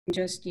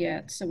just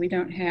yet, so we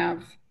don't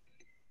have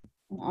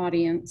an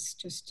audience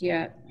just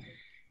yet.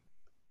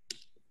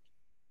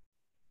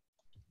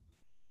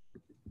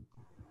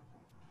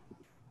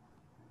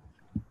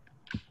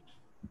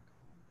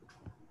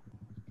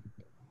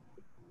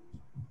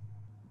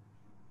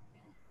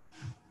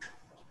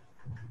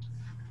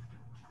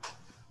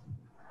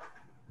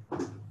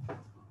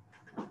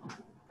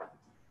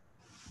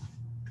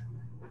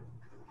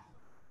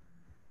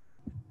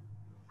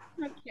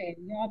 Okay,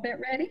 you all bit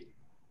ready?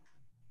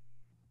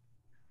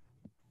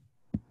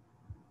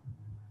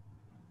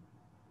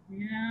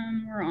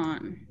 And we're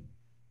on.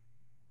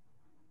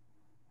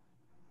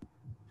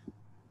 I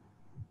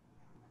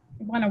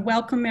want to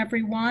welcome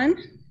everyone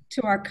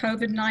to our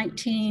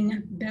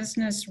COVID-19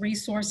 Business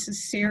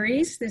Resources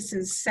Series. This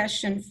is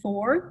session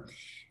 4.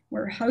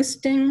 We're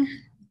hosting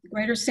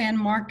Greater San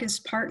Marcos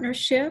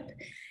Partnership,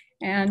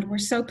 and we're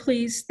so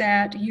pleased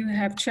that you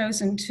have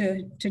chosen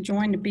to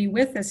join to be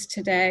with us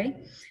today.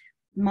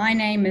 My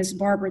name is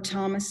Barbara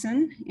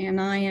Thomason,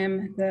 and I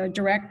am the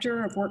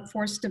Director of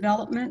Workforce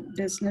Development,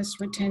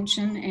 Business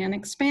Retention, and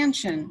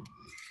Expansion.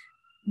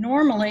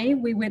 Normally,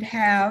 we would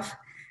have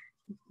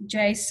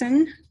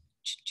Jason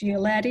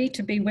Gialetti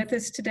to be with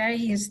us today.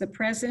 He is the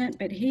president,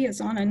 but he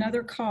is on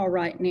another call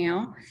right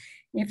now.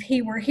 If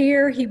he were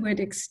here, he would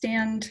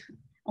extend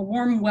a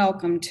warm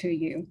welcome to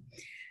you.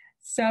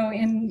 So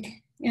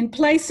in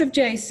place of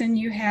Jason,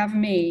 you have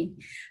me.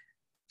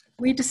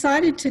 We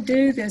decided to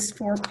do this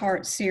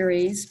 4-part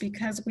series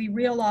because we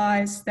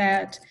realized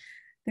that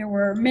there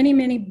were many,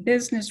 many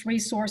business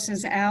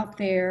resources out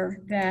there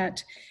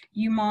that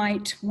you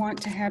might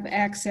want to have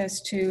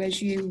access to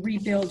as you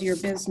rebuild your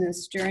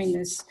business during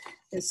this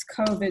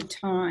COVID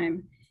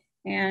time.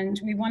 And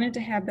we wanted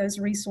to have those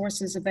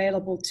resources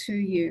available to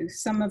you.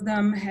 Some of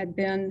them had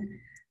been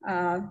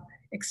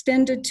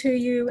extended to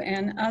you,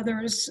 and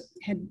others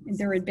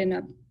there had been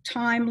a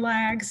time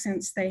lag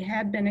since they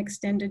had been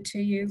extended to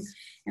you,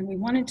 and we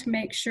wanted to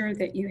make sure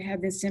that you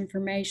have this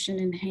information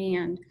in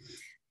hand.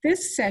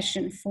 This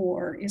session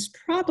 4 is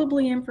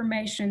probably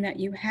information that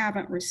you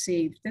haven't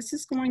received. This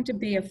is going to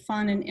be a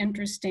fun and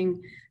interesting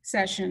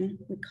session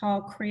we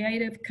call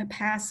creative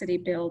capacity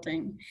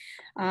building.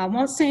 I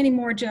won't say any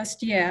more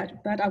just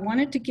yet, but I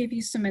wanted to give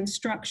you some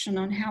instruction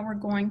on how we're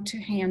going to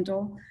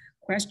handle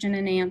question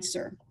and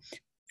answer.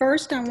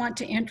 First, I want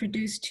to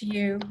introduce to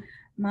you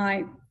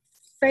my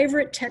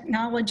favorite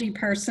technology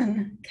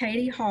person,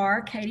 Katie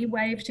Haar. Katie,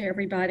 wave to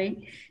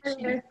everybody.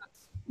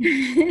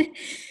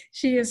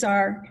 She is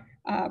our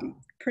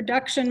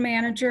production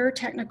manager,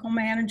 technical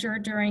manager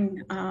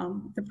during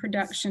the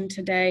production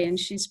today, and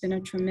she's been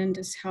a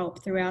tremendous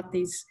help throughout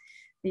these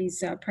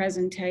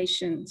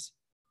presentations.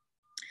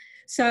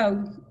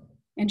 So,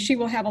 and she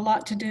will have a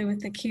lot to do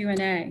with the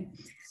Q&A.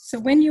 So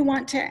when you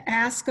want to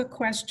ask a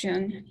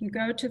question, you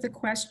go to the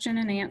question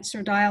and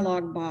answer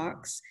dialog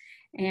box,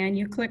 and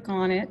you click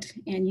on it,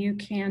 and you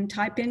can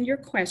type in your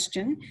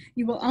question.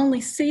 You will only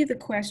see the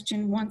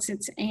question once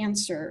it's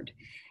answered,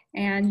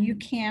 and you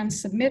can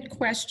submit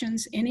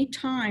questions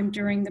anytime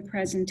during the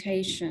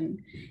presentation,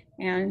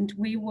 and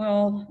we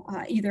will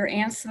either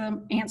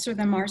answer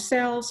them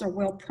ourselves, or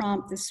we'll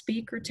prompt the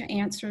speaker to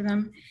answer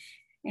them.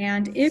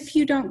 And if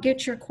you don't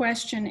get your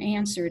question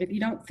answered, if you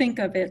don't think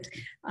of it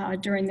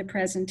during the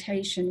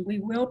presentation, we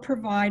will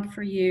provide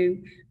for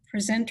you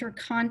presenter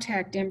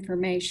contact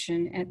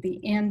information at the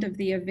end of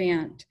the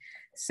event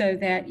so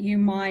that you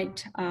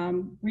might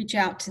reach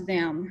out to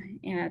them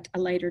at a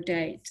later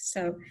date.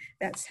 So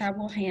that's how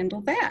we'll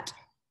handle that.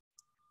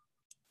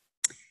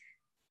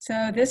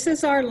 So this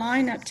is our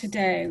lineup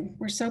today.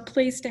 We're so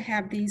pleased to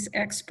have these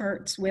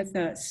experts with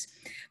us.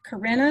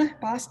 Carina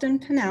Boston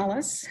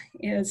Pinales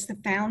is the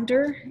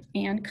founder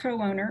and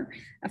co-owner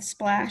of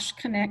Splash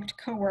Connect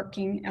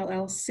Coworking,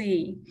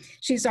 LLC.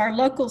 She's our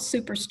local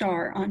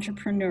superstar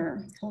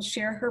entrepreneur who'll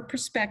share her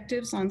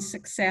perspectives on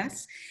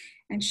success,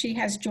 and she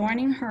has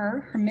joining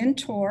her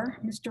mentor,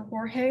 Mr.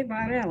 Jorge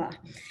Varela,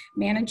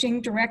 Managing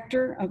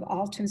Director of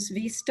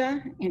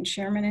AltusVista and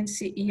Chairman and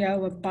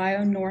CEO of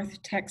BioNorth,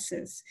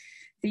 Texas.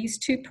 These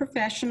 2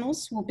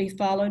 professionals will be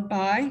followed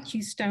by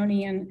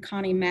Houstonian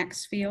Connie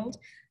Maxfield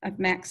of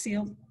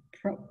Maxfield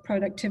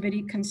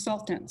Productivity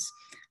Consultants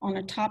on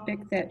a topic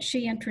that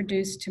she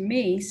introduced to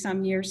me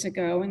some years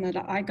ago and that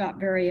I got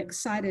very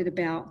excited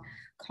about,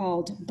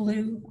 called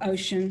Blue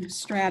Ocean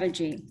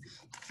Strategy.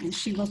 And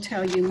she will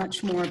tell you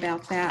much more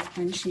about that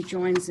when she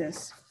joins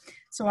us.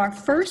 So our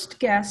first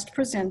guest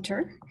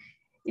presenter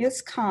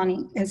is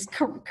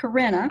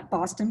Carina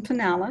Boston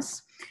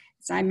Pinales.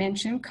 As I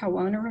mentioned,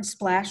 co-owner of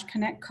Splash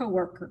Connect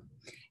Coworker,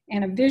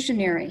 and a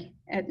visionary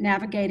at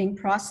navigating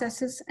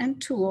processes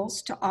and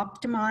tools to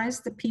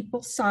optimize the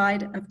people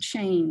side of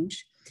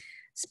change.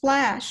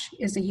 Splash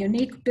is a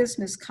unique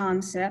business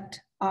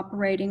concept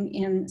operating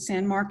in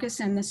San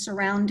Marcos and the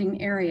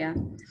surrounding area,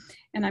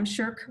 and I'm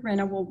sure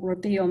Carina will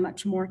reveal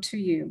much more to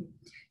you.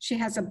 She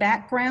has a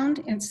background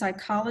in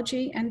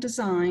psychology and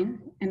design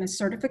and a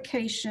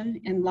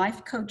certification in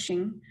life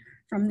coaching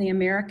from the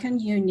American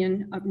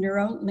Union of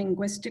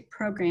Neuro-Linguistic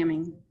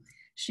Programming.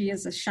 She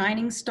is a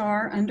Shining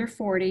Star Under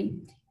 40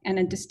 and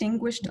a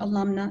Distinguished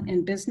Alumna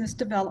in Business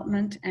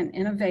Development and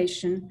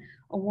Innovation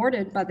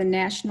awarded by the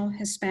National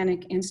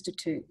Hispanic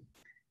Institute.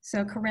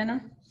 So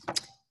Carina,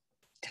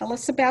 tell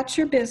us about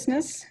your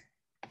business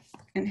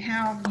and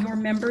how your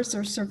members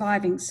are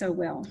surviving so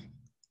well.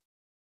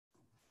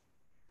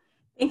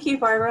 Thank you,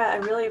 Barbara. I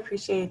really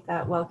appreciate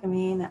that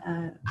welcoming,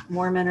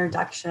 warm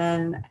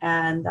introduction,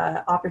 and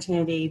the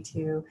opportunity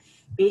to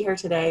be here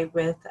today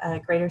with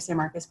Greater San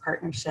Marcos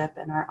Partnership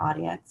and our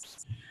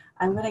audience.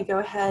 I'm going to go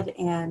ahead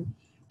and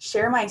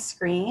share my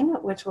screen,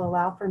 which will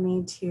allow for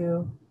me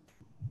to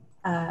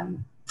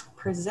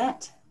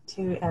present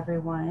to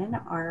everyone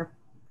our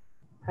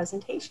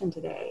presentation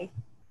today.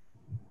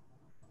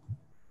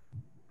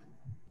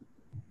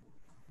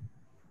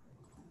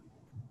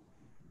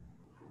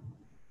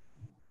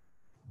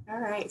 All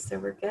right, so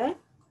we're good.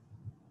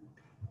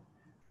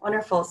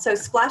 Wonderful. So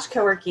Splash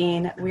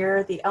Coworking,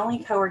 we're the only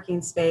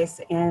co-working space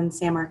in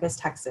San Marcos,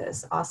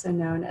 Texas, also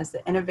known as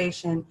the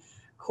Innovation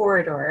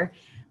Corridor,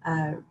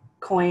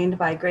 coined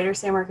by Greater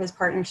San Marcos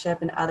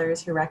Partnership and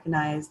others who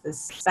recognize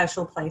this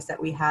special place that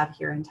we have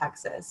here in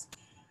Texas.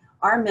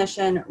 Our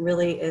mission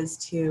really is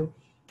to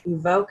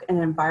evoke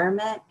an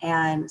environment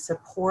and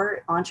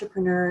support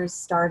entrepreneurs,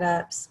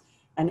 startups,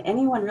 and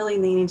anyone really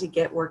needing to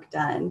get work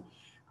done.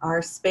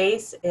 Our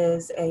space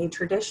is a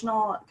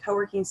traditional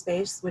co-working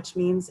space, which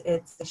means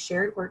it's a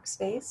shared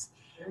workspace.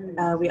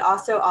 We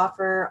also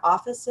offer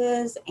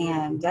offices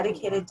and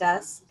dedicated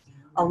desks,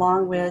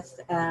 along with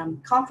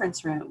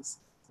conference rooms.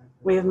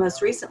 We have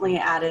most recently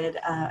added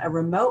a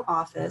remote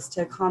office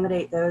to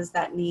accommodate those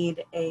that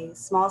need a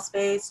small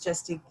space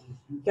just to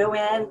go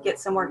in, get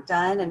some work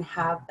done, and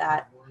have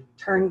that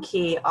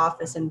turnkey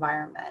office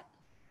environment.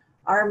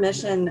 Our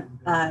mission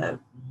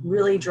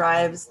really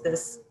drives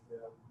this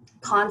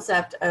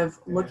concept of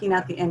looking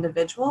at the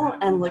individual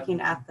and looking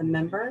at the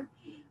member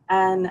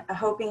and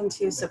hoping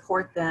to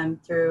support them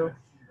through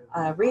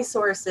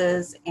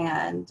resources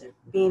and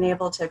being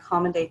able to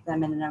accommodate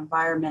them in an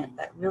environment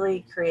that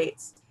really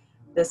creates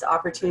this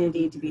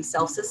opportunity to be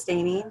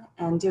self-sustaining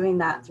and doing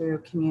that through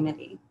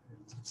community.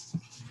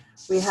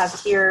 We have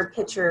here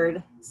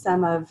pictured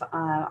some of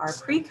our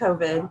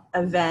pre-COVID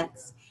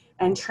events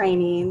and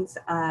trainings,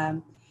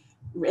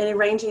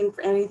 ranging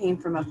for anything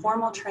from a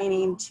formal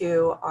training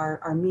to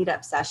our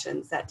meetup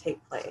sessions that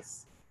take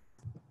place.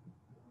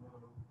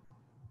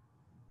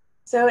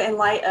 So in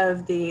light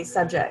of the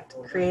subject,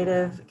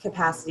 creative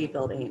capacity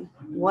building,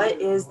 what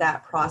is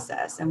that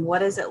process and what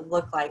does it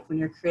look like when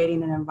you're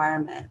creating an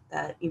environment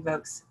that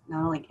evokes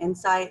not only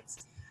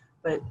insights,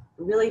 but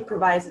really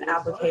provides an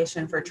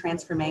application for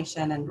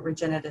transformation and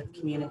regenerative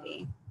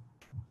community?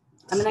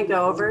 I'm going to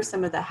go over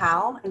some of the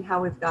how and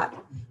how we've got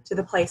to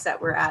the place that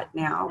we're at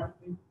now.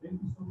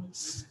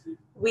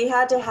 We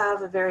had to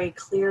have a very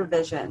clear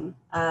vision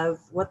of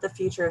what the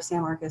future of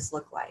San Marcos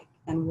looked like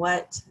and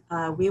what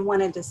we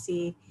wanted to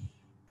see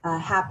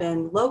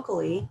happen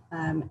locally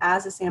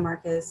as a San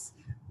Marcos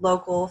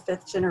local,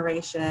 fifth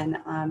generation.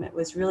 It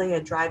was really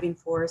a driving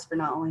force for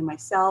not only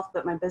myself,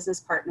 but my business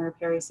partner,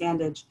 Perry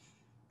Sandage,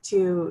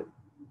 to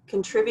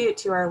contribute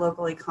to our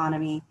local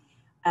economy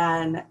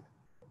and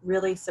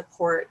really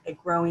support a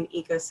growing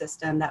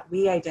ecosystem that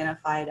we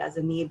identified as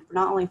a need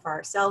not only for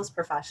ourselves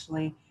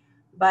professionally,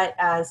 but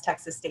as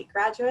Texas State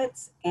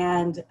graduates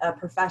and a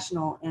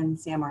professional in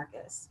San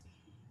Marcos.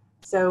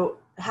 So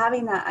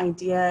having that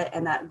idea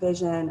and that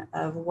vision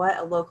of what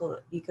a local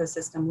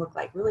ecosystem looked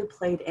like really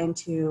played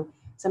into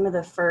some of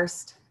the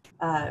first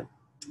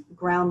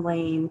ground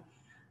laying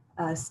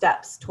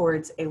steps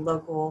towards a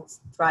local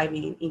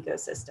thriving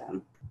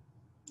ecosystem.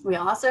 We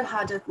also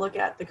had to look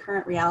at the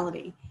current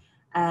reality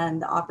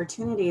and the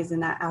opportunities in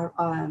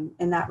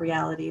that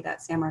reality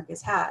that San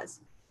Marcos has.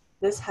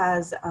 This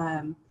has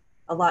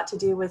a lot to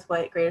do with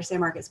what Greater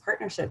San Marcos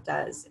Partnership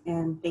does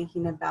in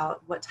thinking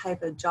about what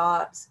type of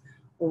jobs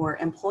or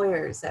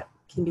employers that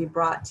can be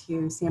brought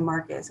to San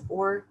Marcos,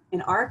 or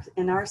in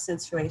our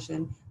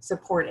situation,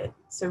 supported.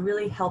 So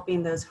really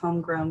helping those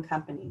homegrown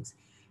companies,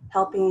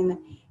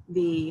 helping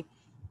the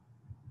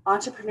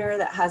entrepreneur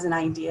that has an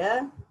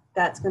idea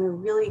that's going to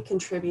really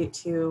contribute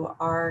to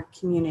our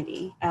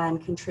community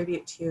and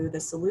contribute to the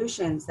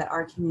solutions that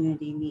our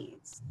community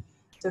needs.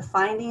 So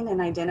finding and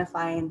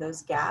identifying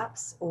those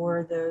gaps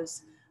or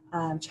those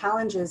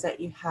challenges that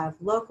you have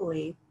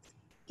locally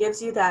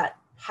gives you that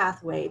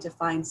pathway to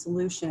find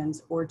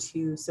solutions or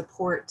to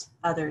support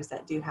others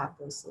that do have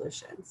those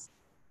solutions.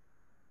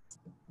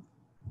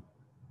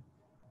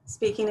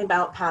 Speaking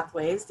about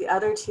pathways, the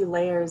other two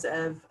layers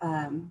of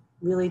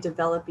really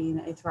developing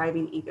a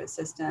thriving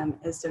ecosystem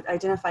is to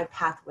identify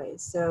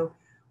pathways. So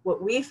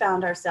what we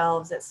found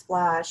ourselves at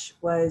Splash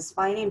was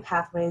finding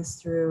pathways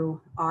through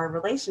our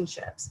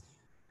relationships.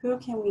 Who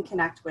can we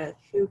connect with?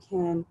 Who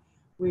can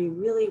we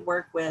really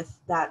work with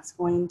that's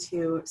going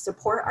to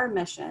support our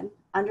mission,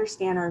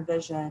 understand our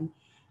vision,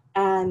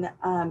 and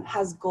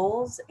has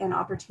goals and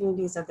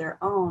opportunities of their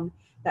own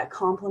that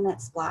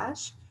complement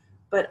Splash,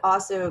 but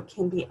also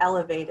can be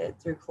elevated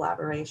through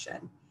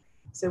collaboration.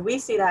 So we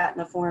see that in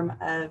the form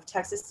of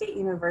Texas State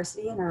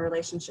University and our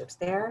relationships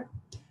there,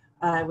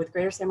 with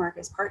Greater San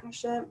Marcos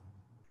Partnership,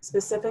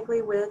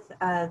 specifically with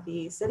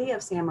the City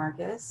of San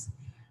Marcos,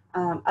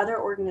 other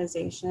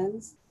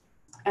organizations,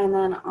 and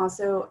then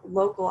also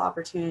local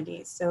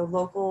opportunities. So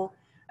local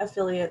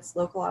affiliates,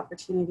 local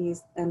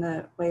opportunities in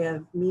the way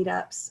of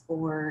meetups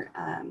or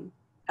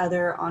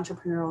other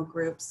entrepreneurial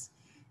groups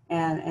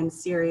and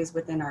series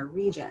within our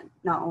region,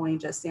 not only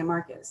just San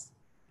Marcos.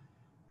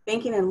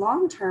 Thinking in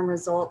long-term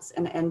results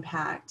and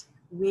impact,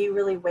 we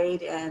really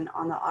weighed in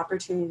on the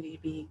opportunity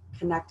to be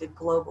connected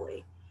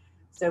globally.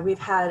 So we've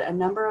had a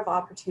number of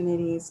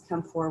opportunities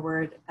come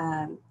forward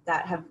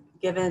that have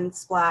given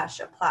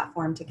Splash a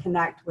platform to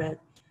connect with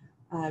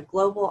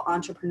global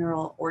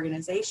entrepreneurial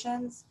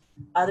organizations,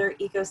 other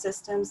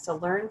ecosystems to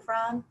learn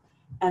from,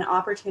 and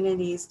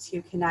opportunities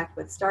to connect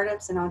with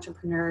startups and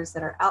entrepreneurs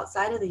that are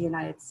outside of the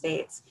United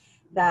States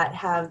that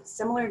have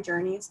similar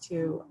journeys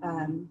to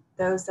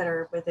those that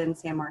are within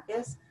San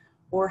Marcos,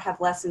 or have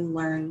lessons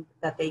learned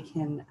that they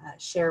can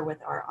share with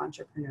our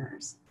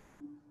entrepreneurs.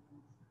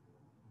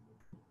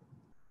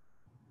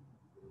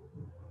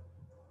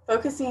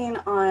 Focusing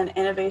on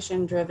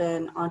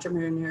innovation-driven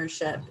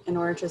entrepreneurship in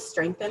order to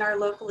strengthen our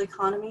local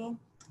economy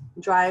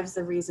drives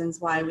the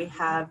reasons why we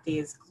have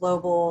these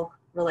global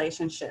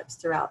relationships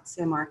throughout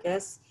San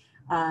Marcos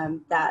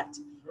that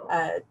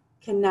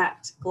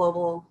connect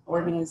global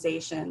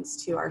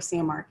organizations to our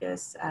San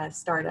Marcos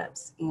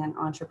startups and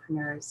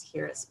entrepreneurs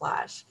here at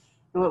Splash.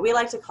 And what we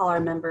like to call our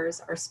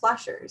members are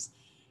splashers,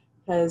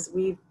 because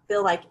we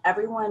feel like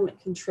everyone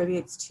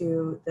contributes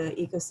to the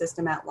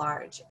ecosystem at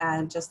large,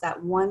 and just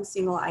that one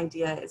single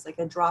idea is like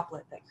a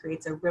droplet that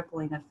creates a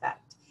rippling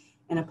effect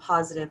in a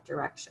positive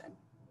direction.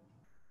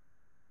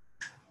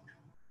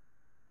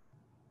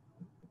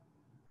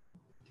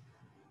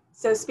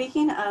 So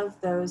speaking of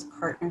those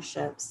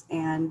partnerships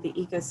and the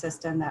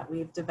ecosystem that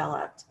we've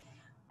developed,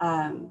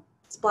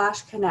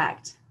 Splash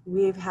Connect,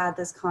 we've had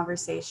this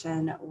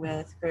conversation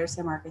with Greater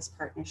San Marcos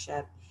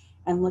Partnership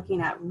and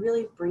looking at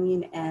really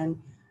bringing in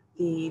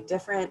the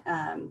different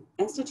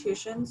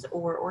institutions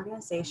or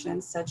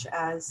organizations such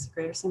as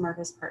Greater San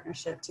Marcos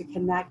Partnership to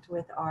connect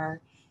with our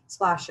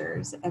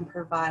splashers and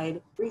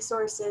provide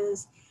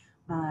resources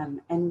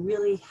and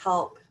really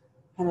help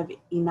kind of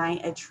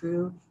unite a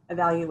true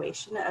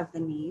evaluation of the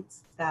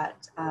needs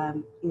that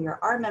either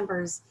our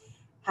members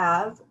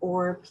have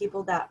or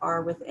people that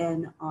are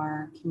within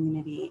our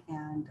community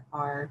and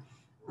our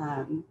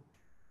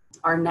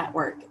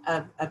network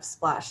of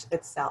Splash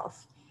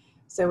itself.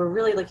 So we're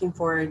really looking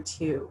forward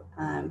to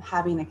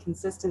having a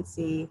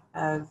consistency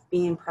of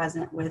being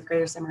present with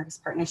Greater San Marcos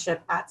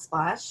Partnership at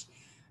Splash,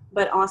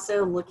 but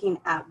also looking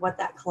at what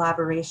that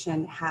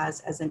collaboration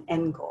has as an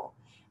end goal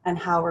and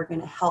how we're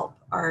going to help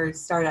our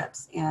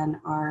startups and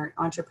our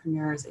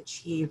entrepreneurs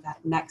achieve that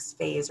next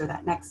phase or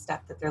that next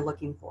step that they're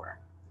looking for.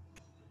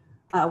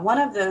 One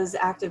of those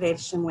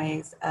activation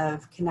ways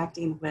of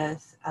connecting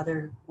with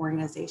other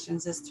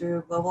organizations is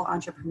through Global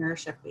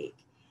Entrepreneurship Week.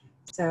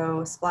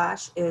 So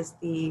Splash is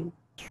the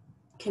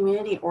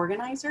community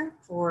organizer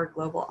for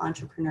Global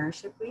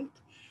Entrepreneurship Week,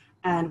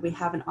 and we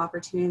have an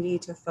opportunity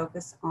to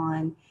focus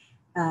on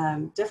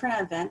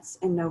different events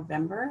in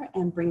November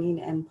and bringing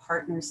in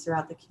partners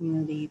throughout the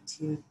community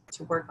to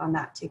work on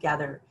that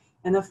together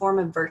in the form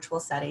of virtual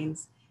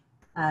settings,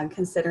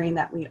 considering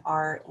that we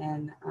are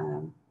in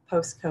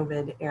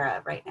post-COVID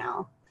era right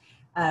now.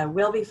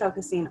 We'll be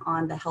focusing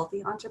on the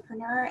healthy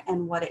entrepreneur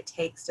and what it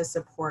takes to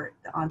support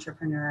the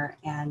entrepreneur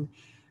and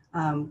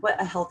what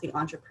a healthy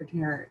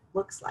entrepreneur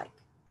looks like.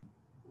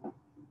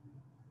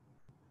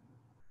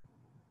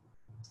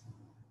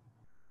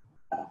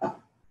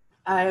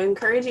 I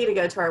encourage you to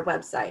go to our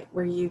website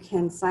where you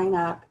can sign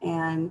up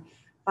and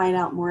find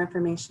out more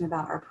information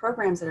about our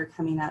programs that are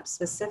coming up,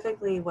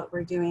 specifically what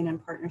we're doing in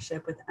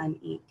partnership with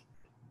UnInc.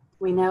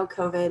 We know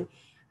COVID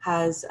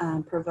has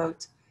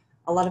provoked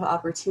a lot of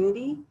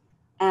opportunity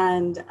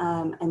and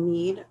a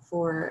need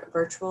for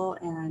virtual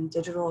and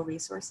digital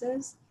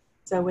resources.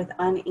 So with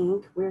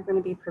UnInc, we're going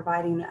to be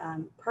providing a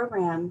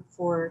program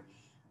for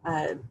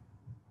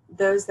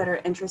those that are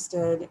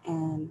interested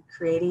in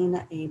creating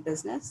a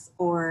business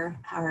or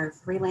are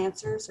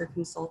freelancers or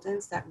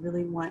consultants that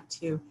really want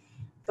to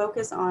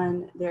focus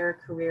on their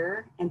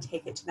career and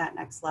take it to that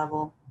next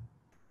level.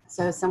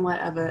 So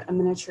somewhat of a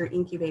miniature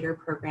incubator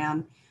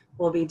program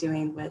we'll be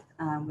doing with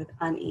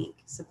UnInc,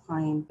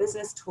 supplying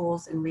business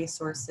tools and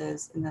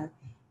resources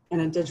in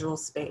a digital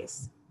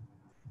space.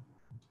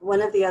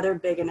 One of the other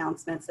big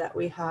announcements that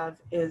we have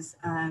is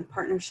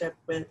partnership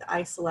with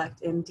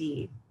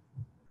iSelectMD.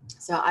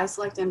 So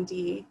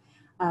iSelectMD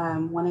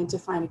wanted to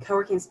find a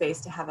co-working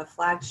space to have a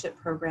flagship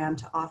program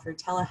to offer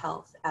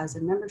telehealth as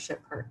a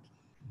membership perk.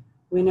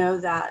 We know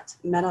that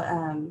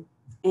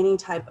any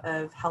type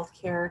of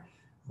healthcare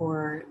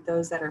for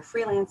those that are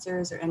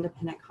freelancers or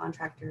independent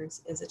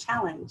contractors is a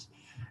challenge.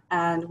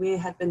 And we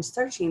had been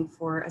searching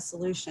for a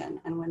solution.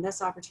 And when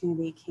this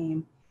opportunity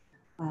came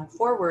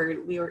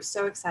forward, we were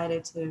so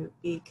excited to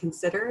be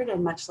considered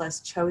and much less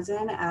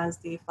chosen as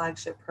the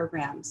flagship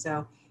program.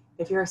 So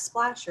if you're a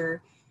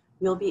splasher,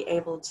 you'll be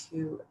able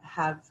to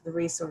have the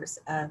resource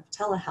of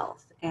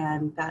telehealth.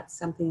 And that's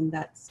something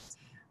that's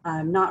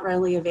not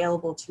readily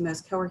available to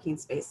most co-working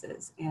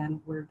spaces. And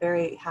we're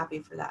very happy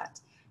for that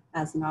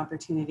as an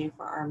opportunity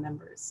for our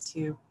members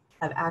to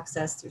have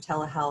access through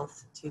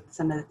telehealth to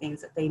some of the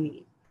things that they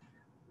need.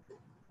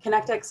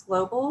 ConnectX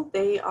Global,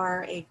 they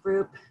are a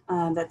group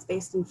that's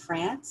based in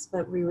France,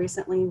 but we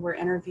recently were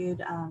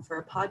interviewed for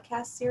a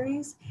podcast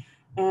series.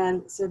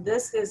 And so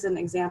this is an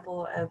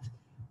example of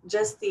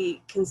just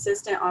the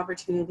consistent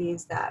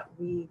opportunities that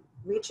we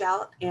reach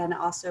out and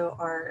also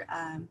are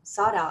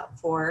sought out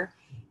for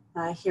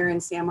here in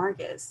San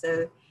Marcos.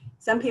 So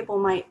some people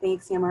might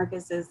think San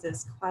Marcos is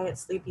this quiet,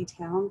 sleepy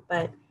town,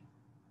 but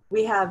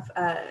we have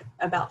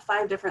about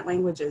 5 different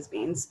languages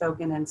being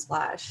spoken in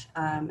Splash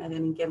at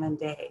any given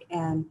day.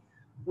 And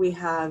we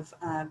have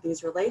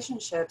these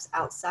relationships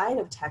outside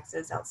of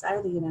Texas, outside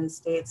of the United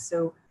States,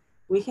 so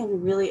we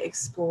can really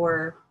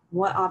explore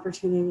what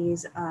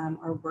opportunities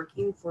are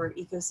working for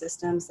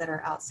ecosystems that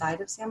are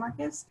outside of San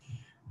Marcos,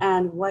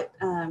 and what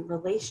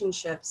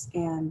relationships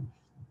and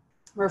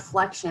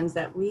reflections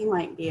that we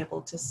might be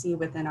able to see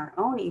within our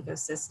own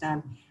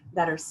ecosystem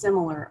that are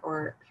similar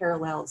or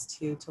parallels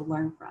to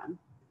learn from.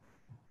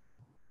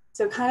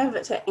 So kind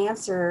of to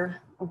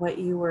answer what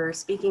you were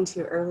speaking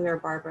to earlier,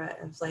 Barbara,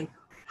 of like,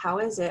 how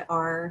is it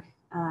our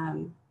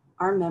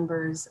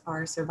members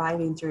are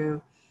surviving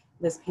through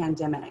this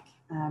pandemic?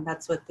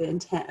 That's what the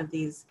intent of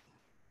these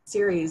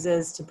series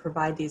is, to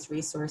provide these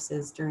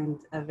resources during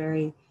a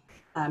very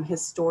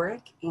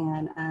historic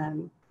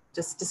and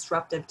just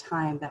disruptive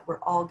time that we're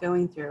all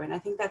going through. And I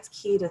think that's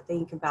key to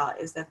think about,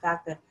 is the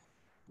fact that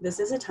this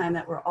is a time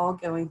that we're all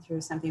going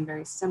through something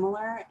very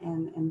similar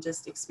and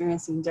just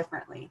experiencing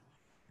differently.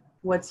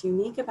 What's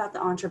unique about the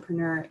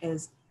entrepreneur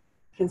is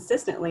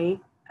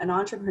consistently an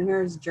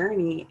entrepreneur's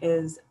journey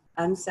is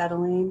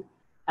unsettling,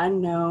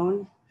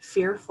 unknown,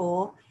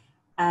 fearful,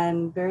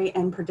 and very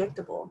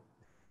unpredictable.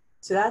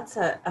 So that's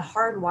a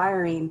hard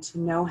wiring to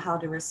know how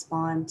to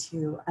respond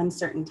to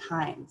uncertain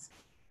times.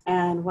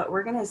 And what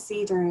we're going to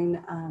see during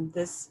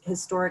this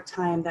historic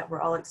time that we're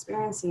all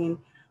experiencing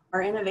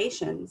are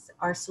innovations,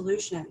 our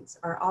solutions,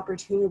 our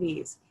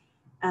opportunities.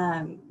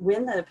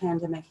 When the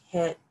pandemic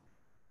hit,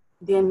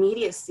 the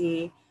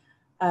immediacy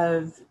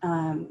of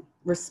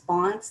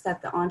response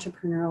that the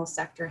entrepreneurial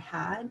sector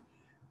had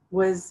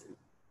was,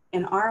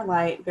 in our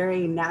light,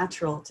 very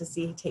natural to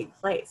see take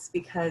place,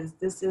 because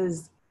this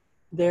is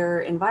their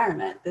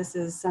environment. This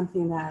is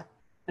something that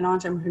an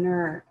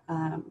entrepreneur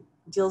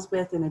deals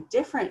with in a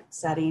different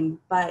setting,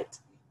 but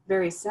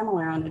very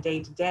similar on a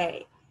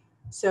day-to-day.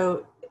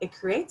 So it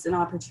creates an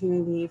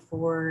opportunity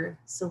for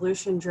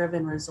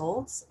solution-driven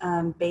results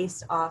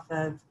based off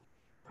of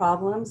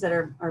problems that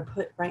are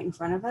put right in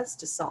front of us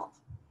to solve.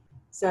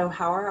 So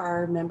how are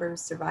our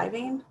members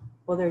surviving?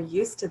 Well, they're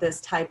used to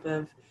this type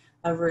of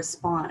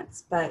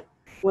response, but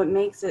what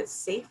makes it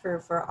safer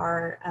for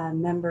our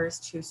members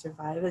to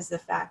survive is the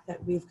fact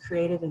that we've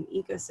created an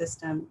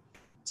ecosystem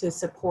to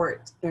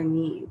support their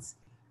needs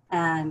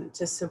and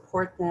to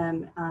support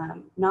them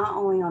not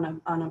only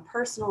on a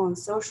personal and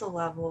social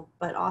level,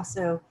 but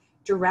also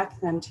direct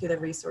them to the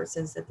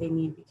resources that they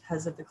need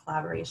because of the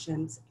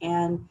collaborations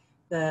and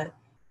the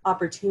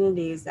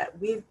opportunities that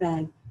we've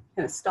been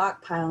kind of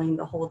stockpiling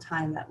the whole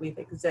time that we've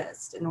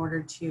existed in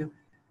order to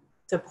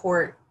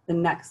support the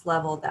next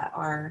level that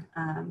our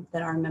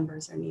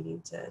members are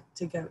needing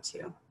to go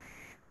to.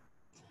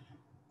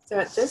 So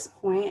at this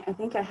point, I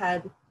think I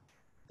had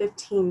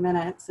 15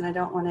 minutes and I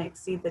don't want to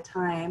exceed the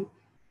time,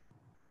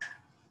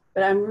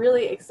 but I'm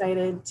really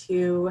excited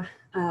to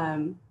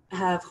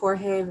have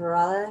Jorge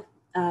Varela.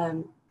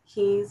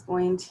 He's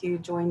going to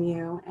join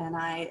you and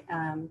I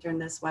during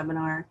this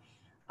webinar.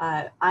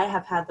 I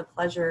have had the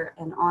pleasure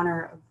and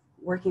honor of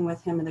working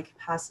with him in the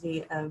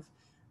capacity of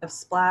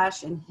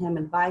Splash, and him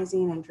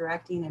advising and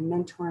directing and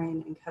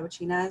mentoring and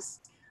coaching us.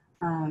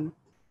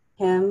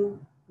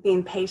 Him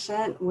being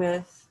patient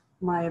with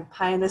my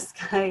pie in the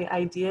sky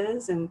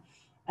ideas and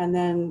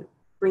then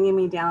bringing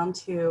me down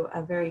to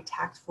a very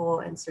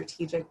tactful and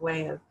strategic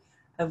way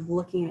of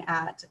looking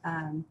at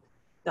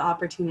the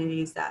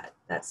opportunities that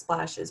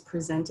Splash is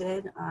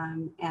presented,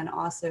 and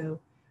also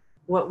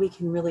what we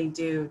can really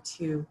do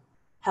to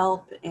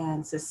help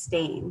and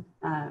sustain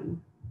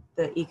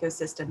the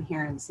ecosystem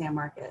here in San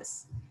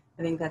Marcos.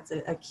 I think that's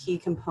a key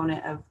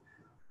component of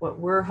what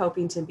we're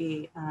hoping to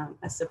be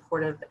a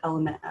supportive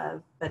element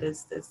of, but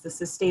it's the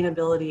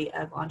sustainability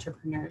of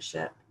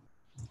entrepreneurship.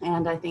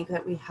 And I think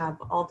that we have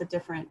all the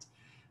different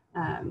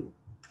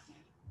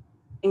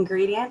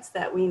ingredients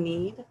that we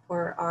need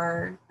for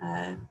our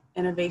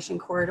innovation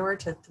corridor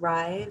to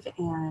thrive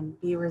and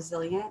be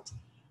resilient.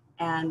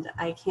 And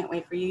I can't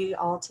wait for you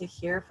all to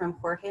hear from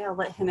Jorge. I'll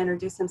let him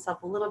introduce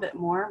himself a little bit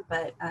more,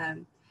 but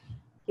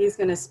he's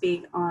going to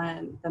speak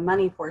on the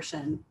money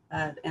portion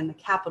and the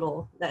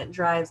capital that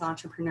drives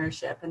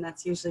entrepreneurship. And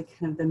that's usually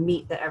kind of the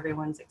meat that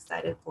everyone's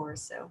excited for.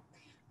 So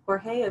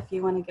Jorge, if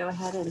you want to go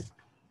ahead and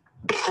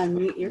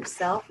unmute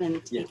yourself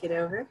and take it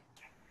over.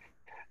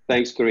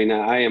 Thanks,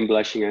 Carina. I am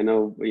blushing. I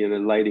know, the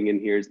lighting in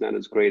here is not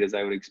as great as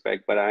I would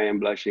expect, but I am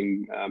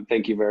blushing.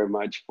 Thank you very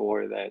much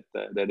for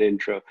that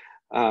intro.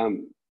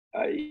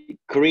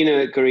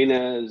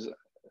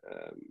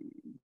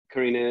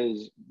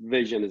 Carina's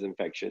vision is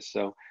infectious.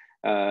 So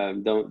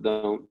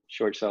don't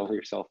short sell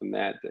yourself in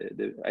that.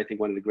 I think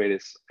one of the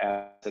greatest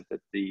assets that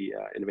the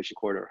Innovation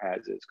Corridor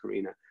has is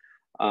Carina.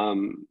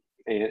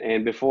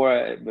 And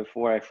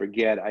before I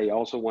forget, I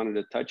also wanted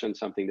to touch on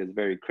something that's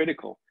very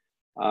critical.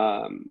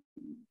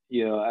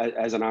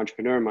 As an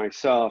entrepreneur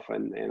myself,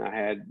 and I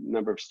had a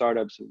number of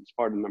startups, and was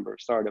part of a number of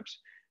startups,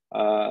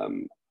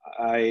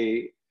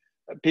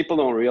 people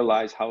don't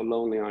realize how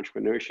lonely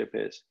entrepreneurship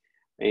is,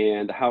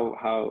 and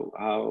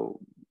how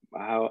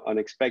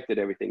unexpected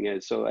everything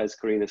is. So as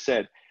Carina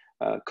said,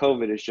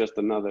 COVID is just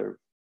another,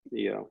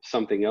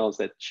 something else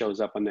that shows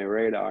up on their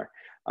radar.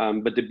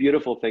 But the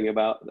beautiful thing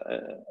about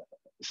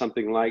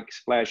something like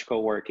Splash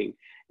Coworking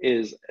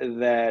is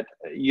that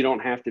you don't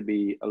have to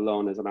be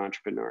alone as an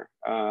entrepreneur.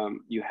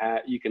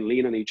 You can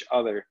lean on each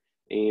other,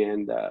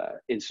 and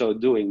in so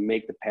doing,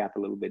 make the path a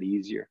little bit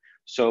easier.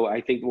 So I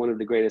think one of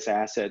the greatest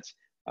assets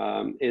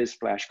is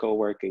Splash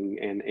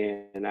Coworking,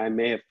 and I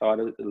may have thought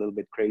it a little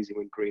bit crazy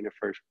when Carina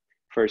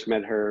first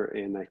met her,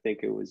 and I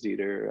think it was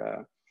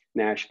either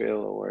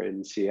Nashville or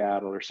in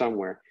Seattle or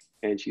somewhere.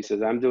 And she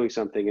says, "I'm doing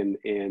something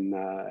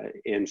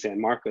in San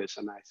Marcos,"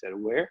 and I said,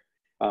 "Where?"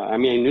 I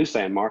knew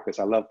San Marcos.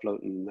 I love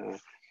floating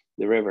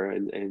the river,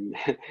 and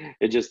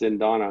it just didn't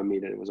dawn on me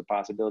that it was a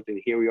possibility.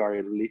 And here we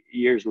are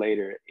years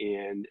later,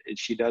 and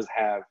she does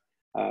have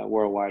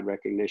worldwide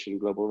recognition,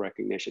 global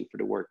recognition for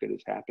the work that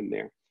has happened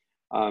there.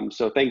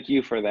 So thank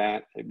you for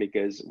that,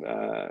 because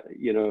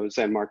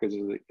San Marcos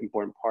is an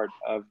important part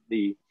of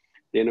the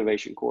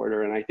Innovation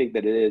Corridor, and I think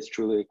that it is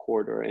truly a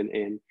corridor,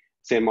 and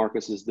San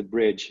Marcos is the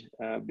bridge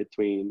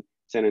between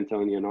San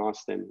Antonio and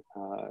Austin,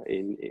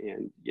 and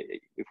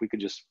if we could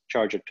just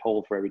charge a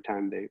toll for every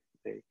time they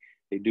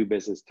do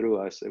business through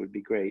us, it would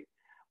be great.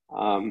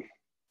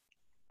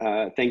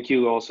 Thank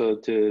you also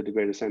to the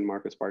Greater San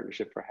Marcos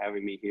Partnership for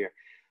having me here.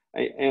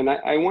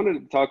 I wanted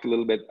to talk a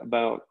little bit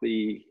about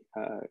the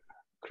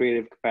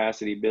creative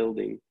capacity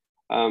building,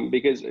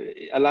 because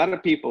a lot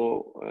of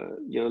people,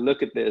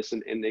 look at this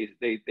and they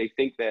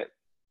think that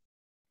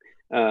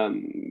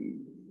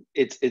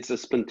it's a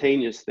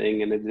spontaneous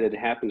thing and it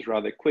happens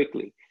rather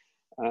quickly.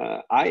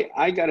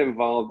 I got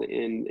involved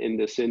in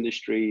this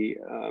industry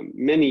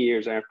many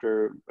years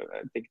after,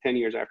 I think 10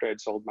 years after I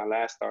had sold my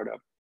last startup,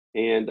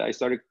 and I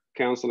started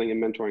counseling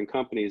and mentoring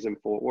companies in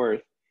Fort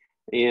Worth.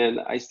 And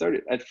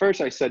at first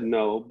I said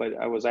no, but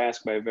I was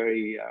asked by a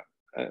very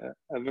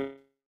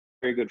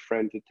good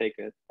friend to take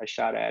a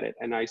shot at it.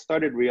 And I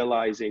started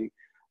realizing,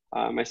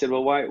 I said,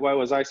 well, why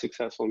was I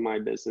successful in my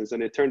business?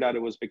 And it turned out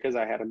it was because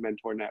I had a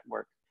mentor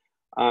network.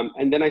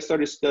 And then I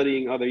started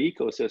studying other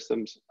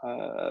ecosystems,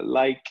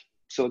 like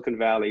Silicon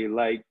Valley,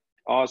 like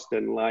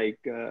Austin, like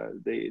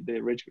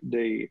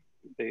the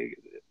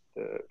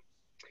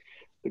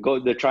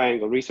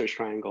triangle, research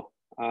triangle.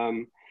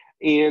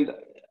 And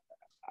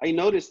I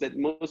noticed that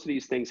most of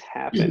these things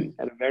happen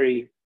at a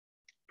very,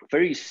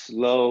 very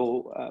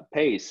slow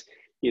pace.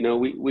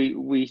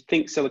 We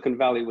think Silicon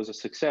Valley was a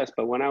success,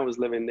 but when I was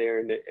living there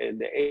in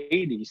the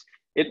 80s,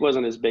 it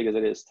wasn't as big as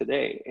it is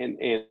today. And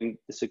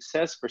the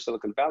success for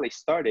Silicon Valley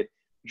started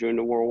during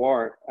the World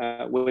War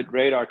with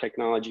radar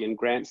technology and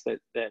grants that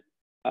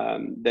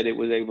it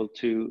was able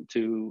to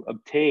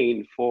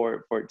obtain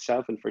for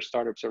itself and for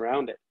startups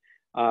around it.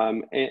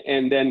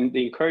 And then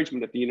the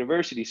encouragement of the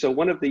university. So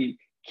one of the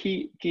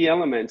key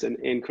elements,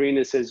 and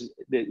Carina says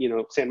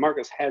that, San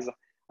Marcos has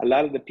a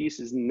lot of the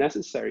pieces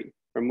necessary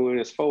for moving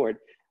us forward.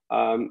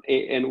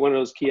 And one of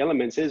those key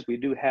elements is we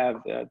do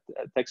have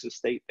Texas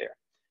State there.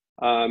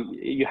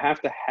 You have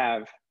to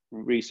have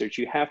research.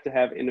 You have to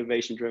have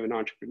innovation-driven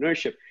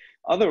entrepreneurship.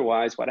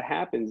 Otherwise, what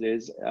happens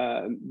is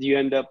you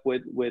end up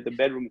with a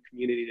bedroom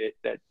community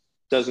that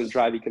doesn't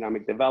drive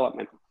economic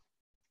development.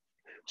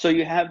 So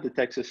you have the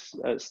Texas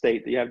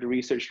State, you have the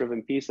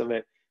research-driven piece of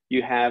it,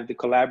 you have the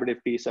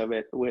collaborative piece of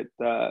it with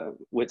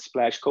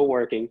Splash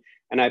Coworking,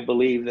 and I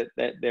believe that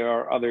there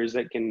are others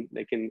that can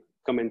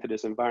come into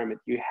this environment.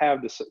 You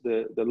have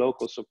the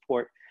local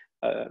support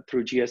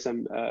through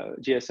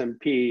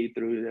GSMP,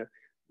 through the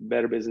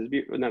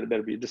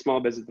the Small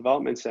Business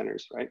Development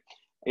Centers, right?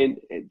 And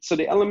so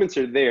the elements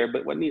are there,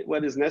 but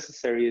what is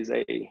necessary is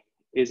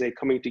a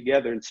coming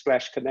together, and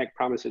Splash Connect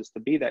promises to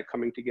be that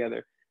coming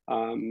together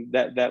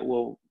that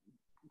will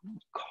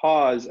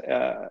cause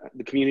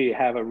the community to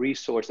have a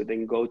resource that they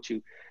can go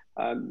to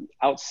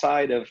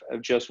outside of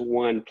just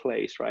one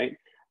place, right?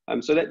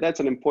 So that's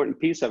an important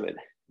piece of it.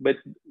 But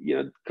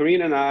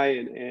Carina and I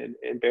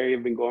and Barry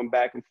have been going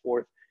back and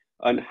forth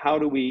on how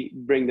do we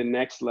bring the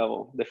next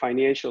level, the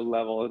financial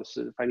level,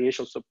 the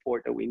financial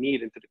support that we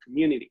need into the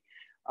community.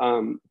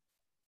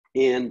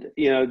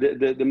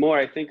 The more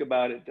I think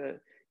about it,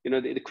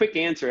 the quick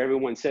answer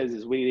everyone says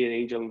is we need an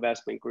angel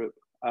investment group.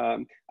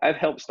 I've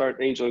helped start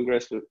angel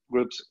investment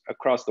groups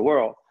across the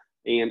world,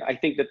 and I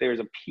think that there's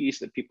a piece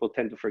that people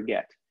tend to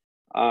forget.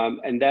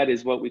 And that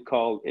is what we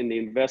call in the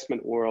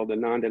investment world a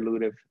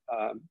non-dilutive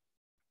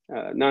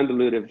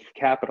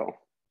capital.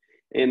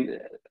 And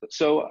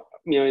so,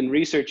 in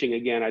researching,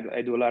 again,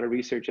 I do a lot of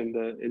research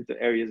into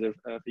areas of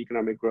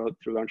economic growth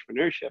through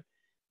entrepreneurship.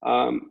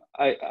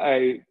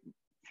 I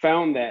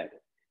found that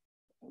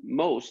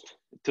most,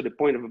 to the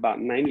point of about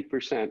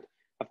 90%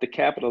 of the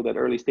capital that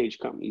early stage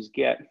companies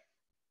get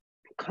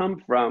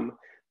come from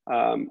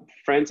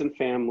friends and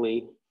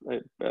family,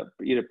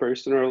 either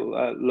personal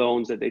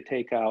loans that they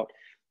take out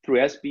through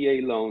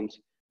SBA loans.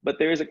 But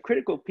there is a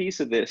critical piece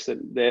of this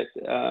that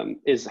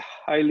is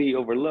highly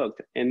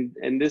overlooked, and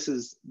this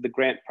is the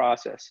grant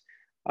process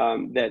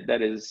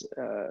that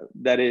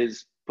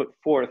is put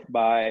forth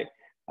by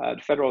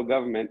the federal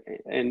government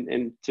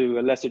and to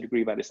a lesser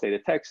degree by the state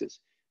of Texas.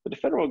 But the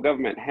federal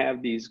government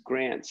have these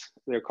grants.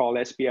 They're called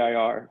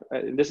SBIR.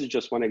 This is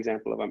just one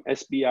example of them.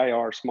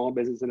 SBIR, Small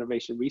Business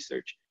Innovation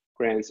Research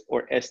Grants,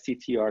 or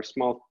STTR,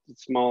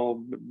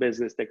 Small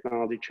Business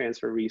Technology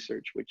Transfer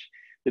Research, which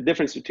the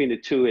difference between the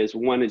two is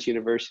one is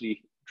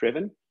university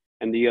driven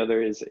and the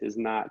other is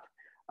not.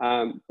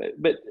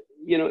 But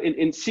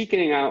in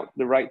seeking out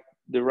the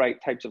right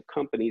types of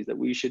companies that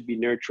we should be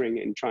nurturing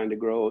and trying to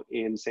grow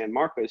in San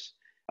Marcos,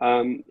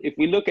 if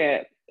we look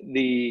at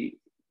the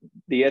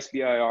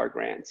SBIR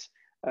grants,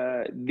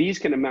 these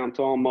can amount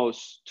to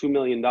almost $2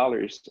 million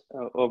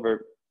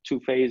over 2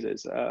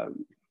 phases.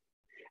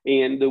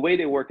 And the way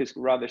they work is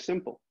rather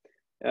simple.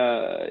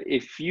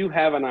 If you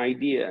have an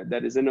idea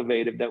that is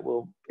innovative, that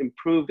will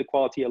improve the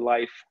quality of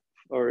life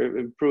or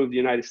improve the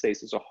United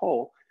States as a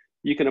whole,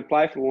 you can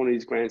apply for one of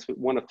these grants with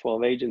one of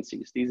 12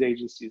 agencies. These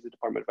agencies, the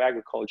Department of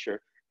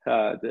Agriculture,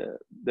 the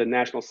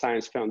National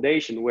Science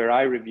Foundation, where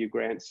I review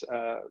grants,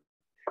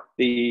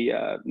 the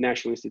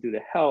National Institute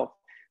of Health,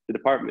 the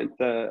Department,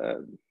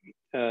 the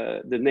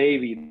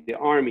Navy, the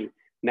Army,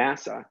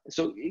 NASA.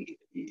 So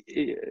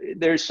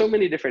there's so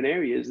many different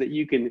areas that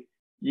you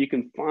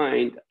can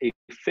find a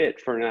fit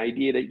for an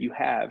idea that you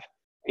have,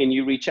 and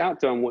you reach out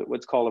to them with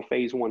what's called a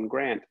phase 1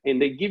 grant,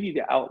 and they give you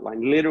the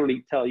outline,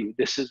 literally tell you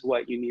this is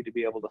what you need to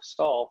be able to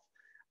solve,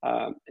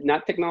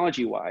 not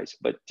technology wise,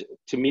 but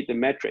to meet the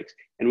metrics,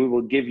 and we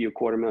will give you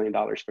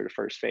 $250,000 for the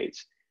first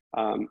phase.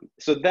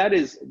 So that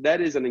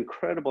is an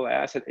incredible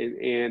asset,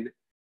 and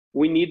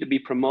we need to be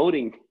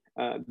promoting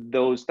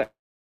those types.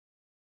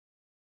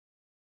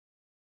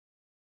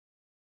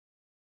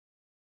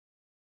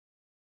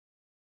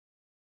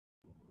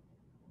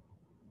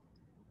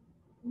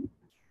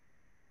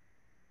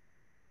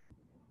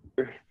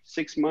 For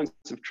 6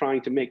 months of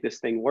trying to make this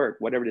thing work,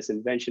 whatever this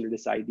invention or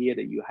this idea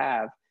that you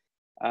have,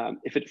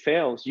 if it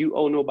fails, you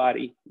owe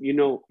nobody.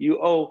 You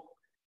owe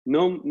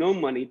no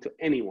money to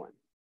anyone.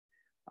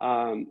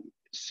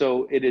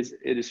 So it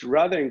is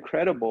rather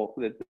incredible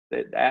that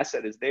the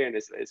asset is there and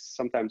is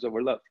sometimes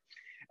overlooked,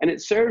 and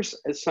it serves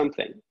as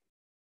something.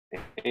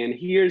 And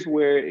here's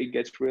where it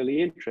gets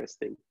really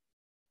interesting,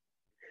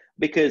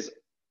 because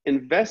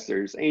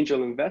investors,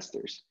 angel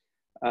investors,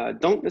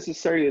 don't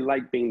necessarily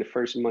like being the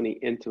first money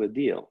into a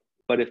deal.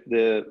 But if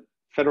the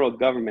federal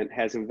government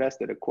has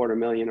invested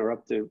 $250,000 or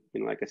up to,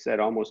 like I said,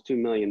 almost $2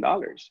 million,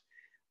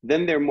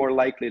 then they're more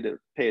likely to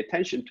pay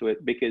attention to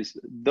it, because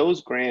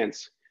those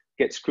grants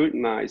get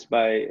scrutinized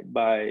by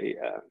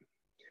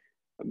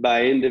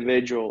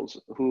individuals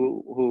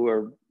who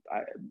are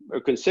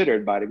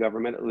considered by the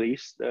government, at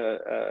least,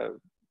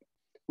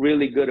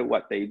 really good at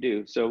what they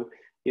do. So,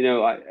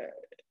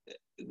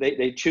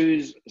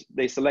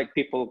 they select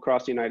people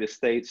across the United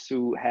States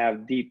who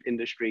have deep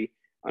industry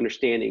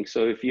understanding.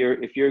 So if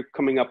you're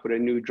coming up with a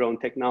new drone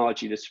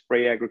technology to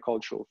spray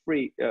agricultural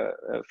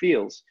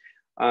fields,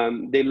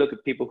 they look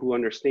at people who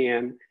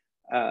understand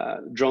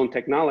drone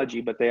technology,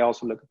 but they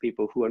also look at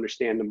people who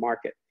understand the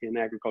market in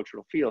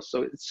agricultural fields.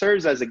 So it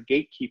serves as a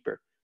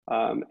gatekeeper.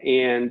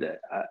 And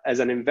as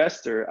an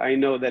investor, I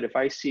know that if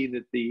I see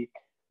that the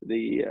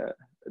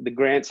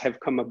grants have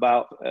come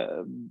about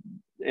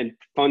and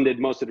funded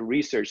most of the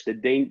research,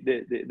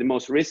 the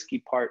most risky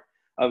part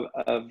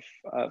of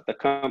the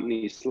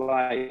company's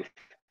life,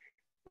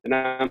 and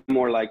I'm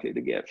more likely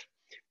to give.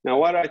 Now,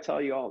 why do I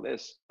tell you all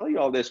this? I tell you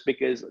all this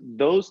because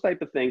those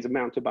type of things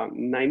amount to about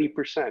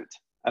 90%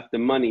 of the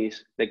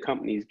monies that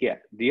companies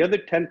get. The other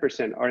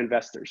 10% are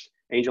investors,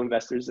 angel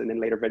investors, and then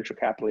later venture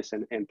capitalists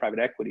and private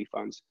equity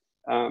funds.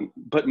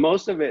 But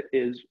most of it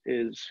is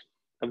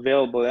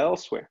available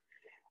elsewhere.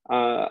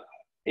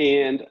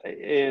 And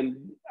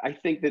I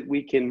think that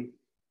we can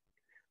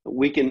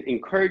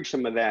encourage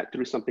some of that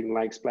through something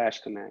like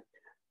Splash Connect.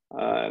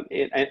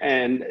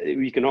 And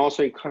we can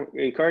also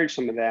encourage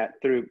some of that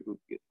through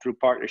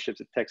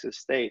partnerships at Texas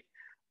State.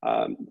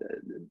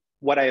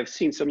 What I have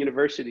seen some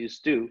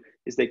universities do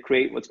is they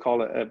create what's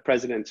called a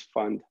President's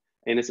Fund,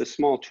 and it's a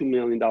small $2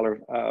 million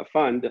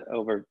fund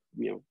over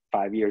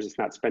 5 years. It's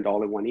not spent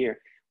all in 1 year,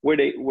 where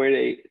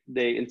they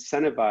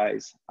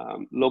incentivize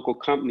local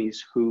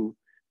companies who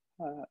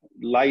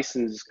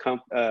license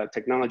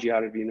technology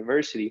out of the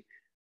university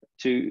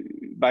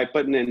by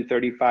putting in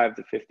 35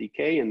 to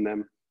 50K in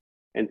them,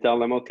 and tell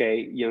them,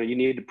 okay, you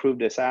need to prove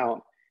this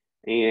out.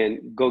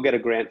 and go get a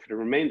grant for the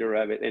remainder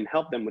of it and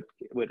help them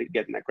with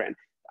getting that grant.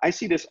 I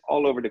see this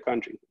all over the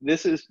country.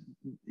 This is,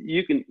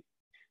 you can,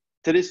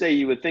 to this day,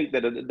 you would think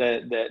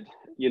that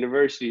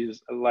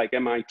universities like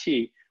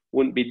MIT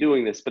wouldn't be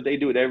doing this, but they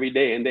do it every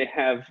day, and they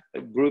have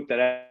a group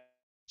that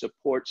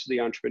supports the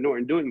entrepreneur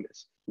in doing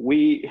this.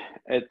 We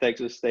at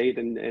Texas State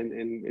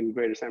and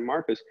Greater San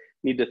Marcos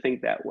need to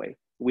think that way.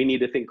 We need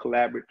to think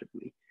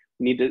collaboratively.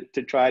 We need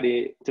to try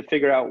to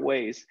figure out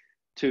ways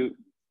to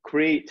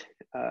create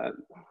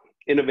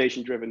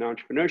innovation-driven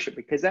entrepreneurship,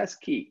 because that's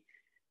key.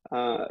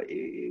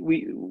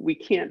 We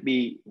can't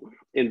be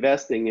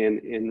investing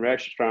in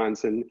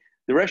restaurants, and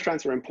the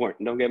restaurants are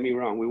important. Don't get me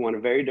wrong. We want a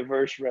very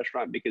diverse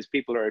restaurant because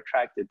people are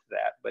attracted to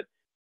that.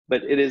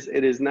 But it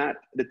is not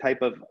the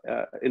type of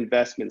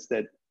investments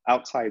that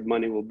outside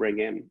money will bring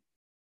in.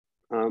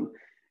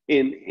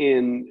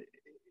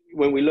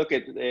 When we look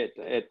at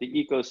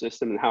the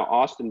ecosystem and how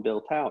Austin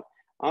built out,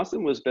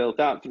 Austin was built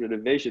out through the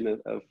vision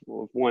of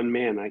one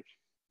man.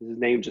 His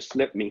name just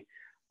slipped me.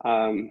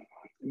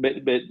 But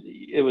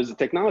it was a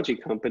technology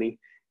company,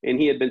 and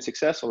he had been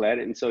successful at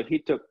it. And so he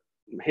took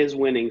his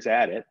winnings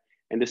at it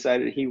and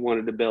decided he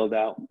wanted to build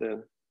out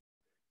the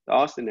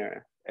Austin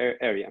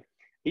area.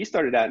 He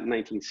started out in the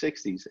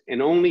 1960s,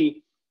 and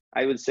only,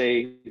 I would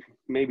say,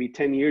 maybe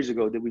 10 years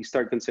ago did we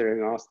start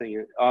considering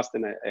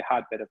Austin a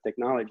hotbed of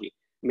technology,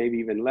 maybe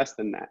even less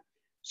than that.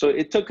 So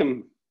it took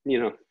him,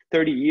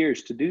 30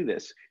 years to do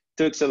this.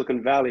 It took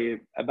Silicon Valley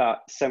about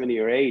 70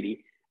 or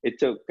 80. It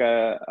took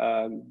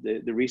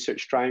the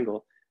Research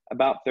Triangle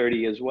about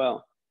 30 as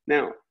well.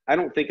 Now, I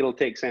don't think it'll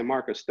take San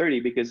Marcos 30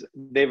 because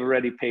they've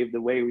already paved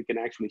the way. We can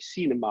actually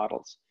see the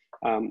models.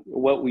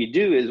 What we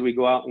do is we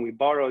go out and we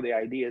borrow the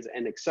ideas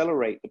and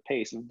accelerate the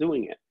pace of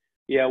doing it.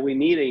 Yeah, we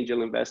need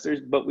angel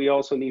investors, but we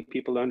also need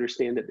people to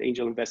understand that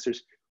angel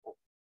investors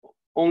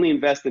only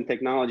invest in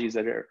technologies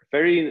that are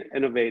very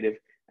innovative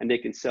and they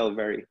can sell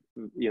very,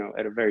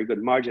 at a very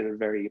good margin at a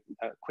very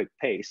quick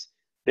pace.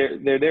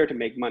 They're there to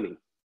make money.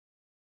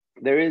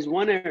 There is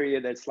one area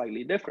that's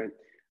slightly different,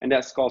 and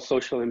that's called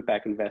social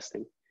impact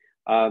investing.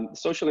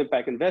 Social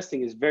impact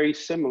investing is very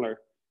similar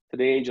to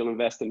the angel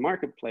investing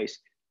marketplace.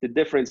 The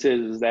difference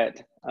is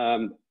that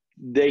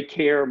they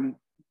care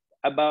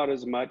about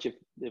as much,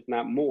 if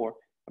not more,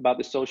 about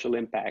the social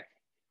impact.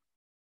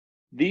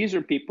 These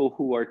are people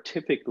who are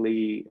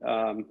typically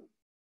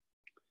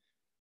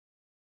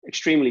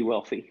extremely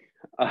wealthy.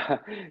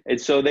 And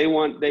so they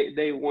want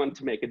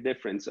to make a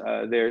difference.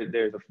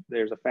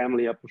 There's a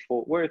family up in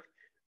Fort Worth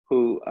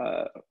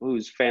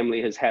whose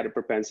family has had a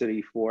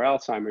propensity for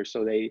Alzheimer's.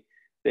 So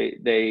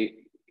they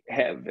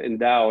have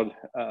endowed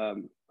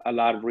a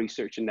lot of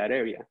research in that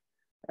area.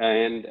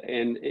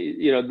 And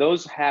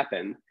those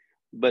happen,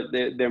 but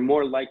they're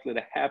more likely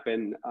to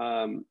happen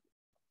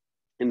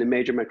in the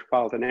major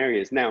metropolitan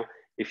areas. Now,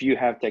 if you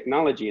have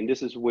technology, and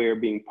this is where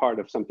being part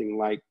of something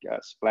like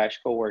Splash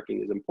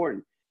Coworking is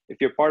important. If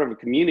you're part of a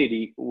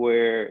community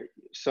where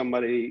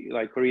somebody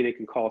like Carina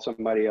can call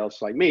somebody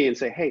else like me and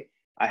say, hey,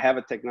 I have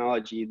a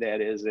technology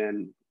that is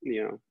in,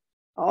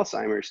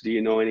 Alzheimer's. Do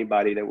you know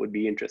anybody that would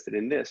be interested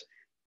in this?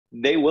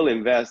 They will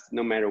invest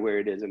no matter where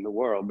it is in the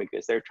world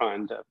because they're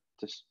trying to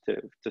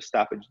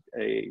stop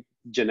a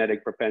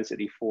genetic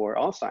propensity for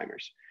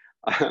Alzheimer's.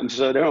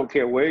 So they don't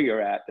care where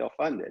you're at, they'll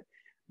fund it.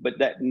 But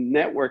that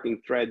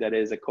networking thread that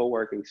is a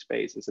co-working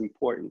space is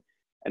important.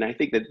 And I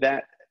think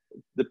that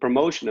the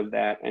promotion of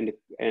that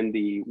and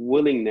the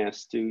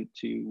willingness to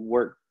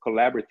work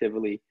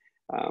collaboratively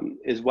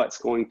is what's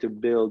going to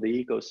build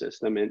the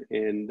ecosystem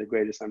in the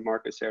greater San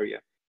Marcos area.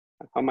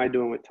 How am I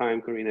doing with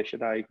time, Carina?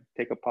 Should I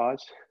take a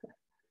pause?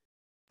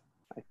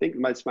 I think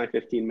that's my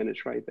 15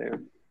 minutes right there.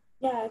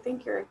 Yeah, I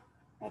think you're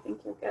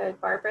good.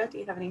 Barbara, do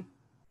you have any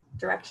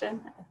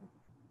direction?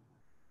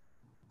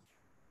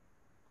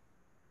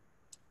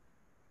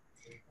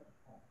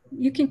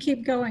 You can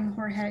keep going,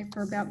 Jorge,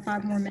 for about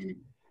 5 more minutes.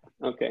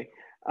 Okay.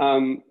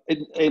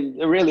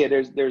 Really,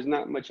 there's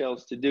not much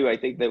else to do. I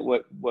think that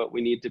what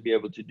we need to be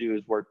able to do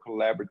is work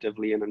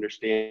collaboratively and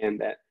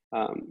understand that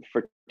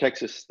for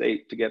Texas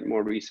State to get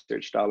more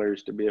research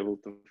dollars, to be able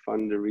to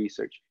fund the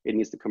research, it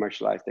needs to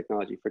commercialize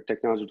technology. For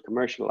technology to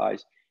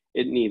commercialize,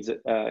 it needs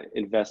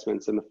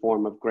investments in the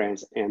form of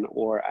grants and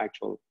or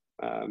actual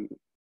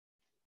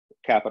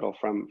capital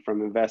from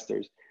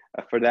investors.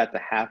 For that to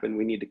happen,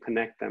 we need to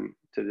connect them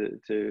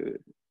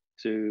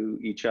to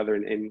each other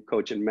and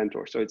coach and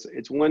mentor. So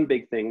it's one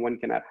big thing. One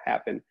cannot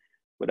happen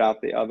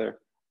without the other.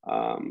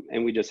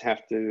 And we just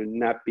have to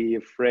not be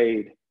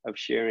afraid of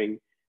sharing.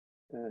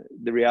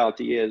 The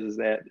reality is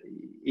that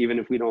even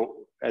if we don't,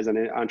 as an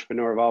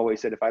entrepreneur, I've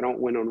always said, if I don't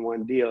win on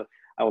one deal,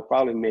 I will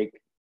probably make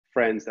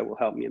friends that will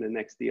help me in the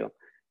next deal.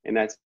 And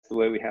that's the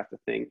way we have to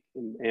think.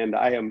 And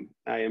I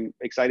am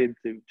excited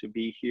to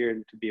be here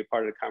and to be a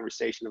part of the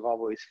conversation. I've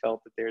always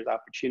felt that there's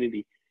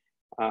opportunity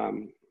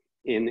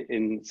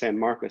in San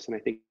Marcos. And I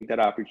think that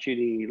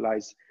opportunity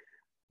lies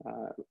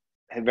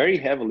very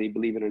heavily,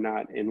 believe it or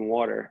not, in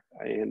water,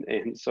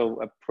 and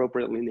so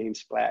appropriately named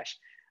Splash.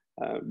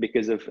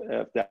 because of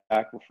the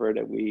aquifer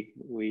that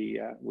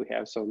we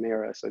have so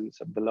near us and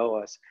so below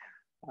us.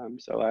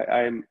 So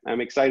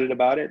I'm excited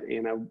about it,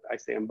 and I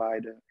stand by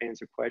to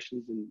answer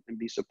questions and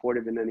be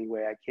supportive in any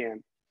way I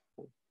can.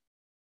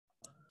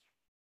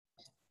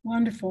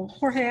 Wonderful.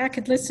 Jorge, I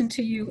could listen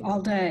to you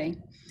all day.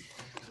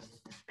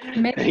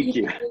 Thank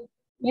you.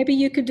 Maybe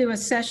you could do a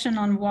session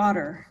on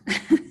water.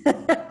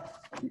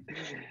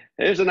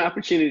 There's an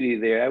opportunity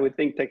there. I would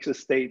think Texas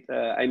State,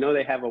 I know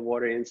they have a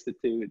water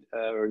institute,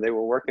 or they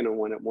were working on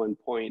one at one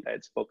point. I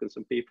had spoken to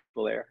some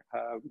people there,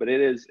 but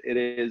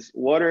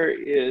water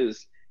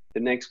is the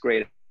next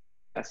great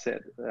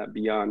asset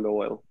beyond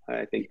oil.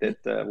 I think that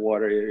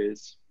water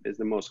is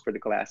the most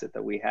critical asset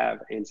that we have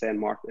in San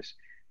Marcos,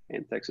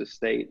 and Texas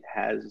State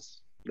has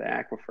the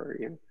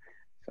aquifer,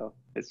 so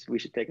we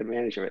should take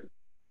advantage of it.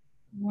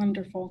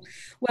 Wonderful.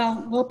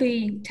 Well, we'll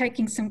be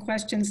taking some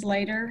questions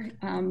later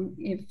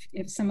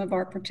if some of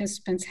our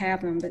participants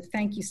have them, but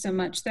thank you so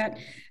much. That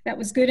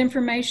was good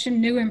information,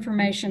 new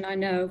information, I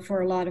know,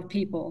 for a lot of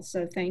people,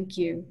 so thank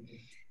you.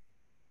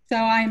 So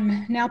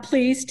I'm now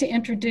pleased to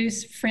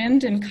introduce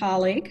friend and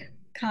colleague,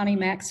 Connie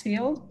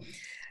Maxfield.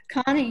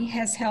 Connie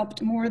has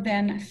helped more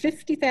than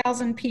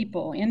 50,000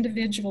 people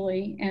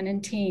individually and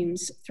in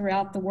teams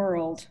throughout the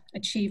world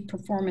achieve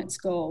performance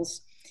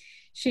goals.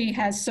 She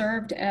has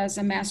served as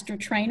a master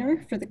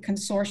trainer for the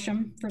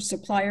Consortium for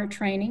Supplier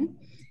Training,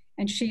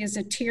 and she is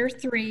a Tier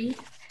 3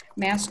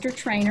 master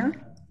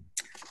trainer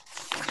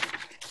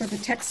for the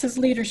Texas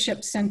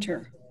Leadership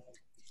Center.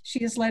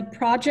 She has led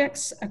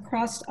projects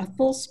across a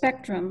full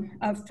spectrum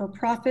of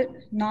for-profit,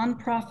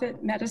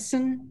 nonprofit,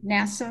 medicine,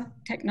 NASA,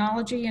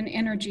 technology, and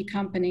energy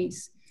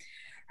companies.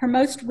 Her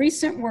most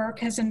recent work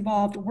has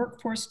involved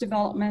workforce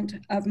development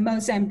of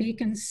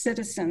Mozambican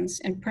citizens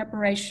in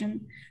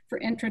preparation for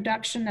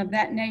introduction of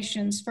that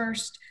nation's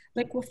first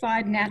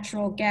liquefied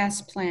natural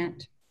gas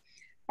plant.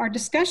 Our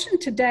discussion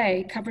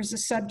today covers a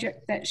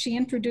subject that she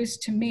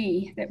introduced to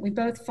me that we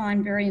both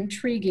find very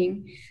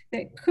intriguing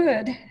that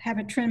could have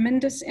a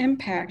tremendous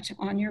impact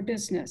on your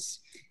business.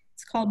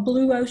 It's called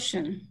Blue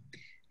Ocean,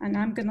 and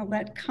I'm going to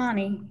let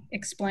Connie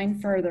explain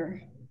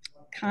further.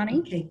 Connie?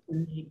 Okay,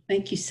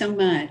 thank you so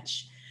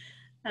much.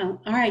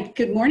 All right,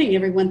 good morning,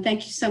 everyone.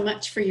 Thank you so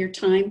much for your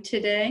time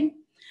today.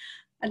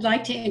 I'd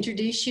like to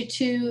introduce you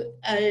to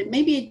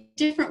maybe a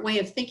different way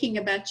of thinking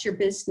about your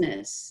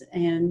business.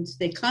 And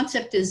the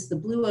concept is the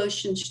Blue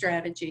Ocean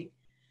Strategy.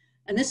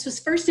 And this was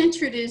first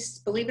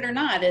introduced, believe it or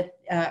not,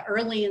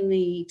 early in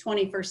the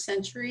 21st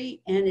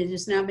century. And it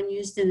has now been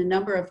used in a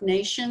number of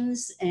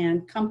nations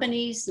and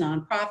companies,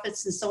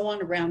 nonprofits, and so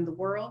on around the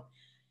world.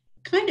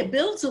 Kind of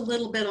builds a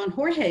little bit on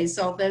Jorge's,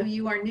 although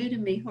you are new to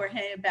me,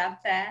 Jorge,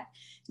 about that.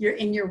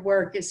 Your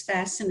work is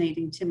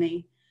fascinating to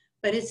me.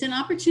 But it's an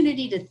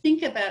opportunity to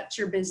think about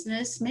your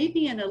business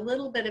maybe in a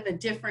little bit of a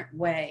different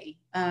way.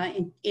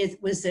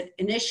 It was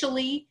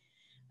initially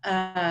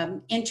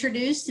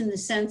introduced in the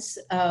sense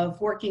of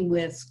working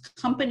with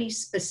companies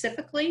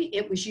specifically.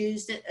 It was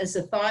used as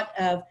a thought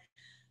of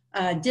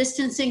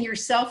distancing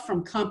yourself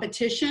from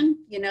competition.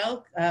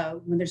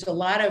 When there's a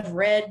lot of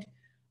red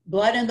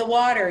blood in the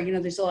water,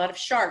 there's a lot of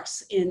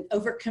sharks in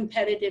over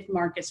competitive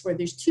markets where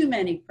there's too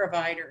many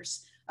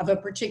providers of a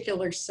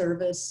particular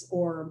service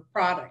or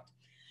product.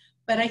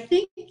 But I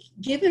think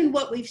given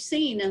what we've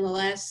seen in the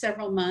last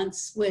several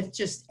months with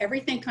just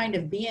everything kind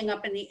of being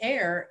up in the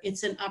air,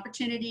 it's an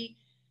opportunity,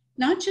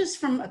 not just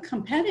from a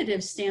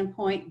competitive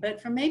standpoint,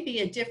 but from maybe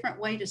a different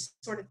way to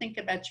sort of think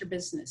about your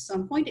business. So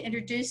I'm going to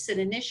introduce it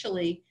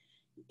initially,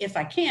 if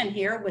I can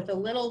here, with a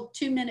little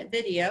 2-minute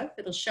video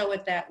that'll show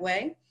it that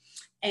way.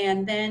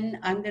 And then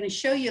I'm going to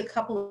show you a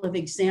couple of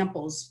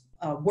examples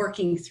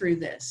working through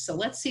this. So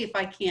let's see if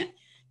I can't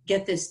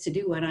get this to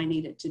do what I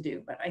need it to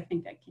do, but I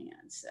think I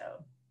can. So,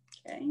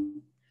 okay.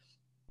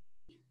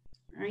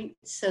 All right,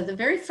 so the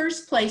very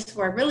first place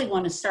where I really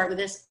want to start with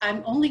this,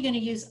 I'm only going to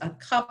use a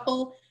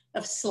couple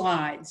of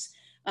slides.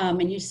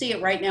 And you see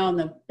it right now on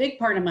the big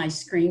part of my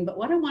screen, but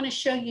what I want to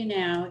show you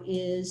now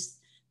is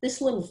this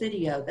little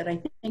video that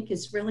I think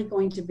is really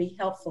going to be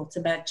helpful. It's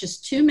about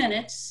just 2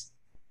 minutes.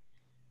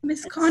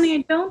 Miss Connie,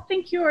 I don't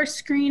think your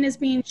screen is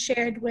being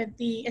shared with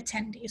the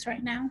attendees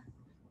right now.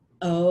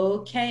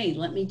 Okay,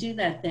 let me do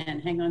that then.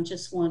 Hang on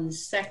just 1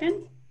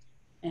 second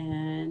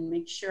and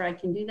make sure I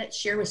can do that.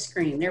 Share with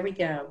screen. There we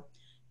go.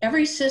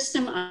 Every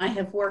system I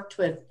have worked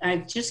with, I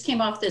just came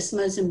off this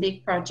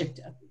Mozambique project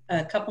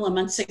a couple of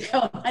months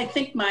ago. I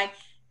think my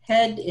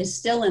head is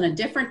still in a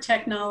different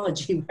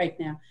technology right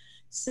now.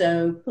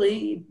 So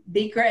please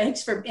be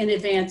thanks in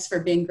advance for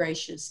being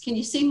gracious. Can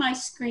you see my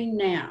screen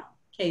now,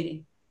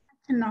 Katie? I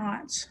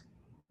cannot.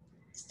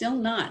 Still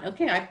not.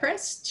 Okay, I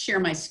pressed share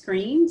my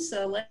screen.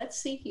 So let's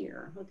see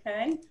here.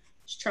 Okay,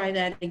 let's try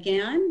that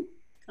again.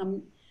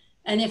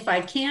 And if I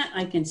can't,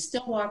 I can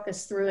still walk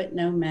us through it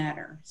no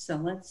matter. So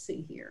let's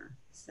see here.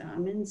 So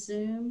I'm in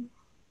Zoom.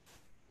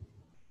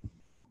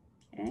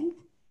 Okay.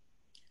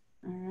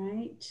 All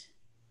right.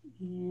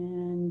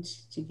 And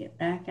to get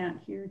back out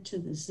here to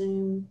the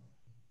Zoom.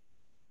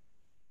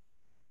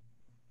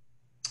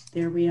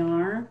 There we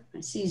are. I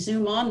see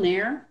Zoom on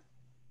there.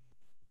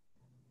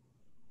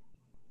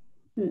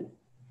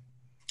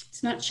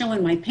 It's not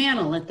showing my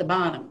panel at the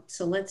bottom.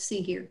 So let's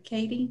see here,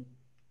 Katie.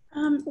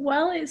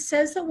 Well, it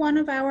says that one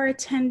of our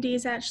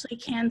attendees actually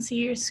can see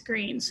your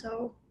screen,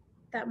 so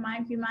that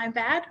might be my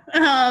bad. If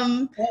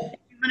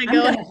you want to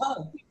go ahead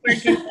and keep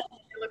working,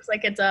 it looks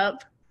like it's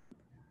up.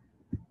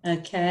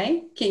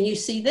 Okay, can you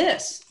see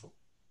this?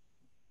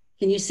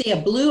 Can you see a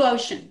blue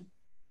ocean?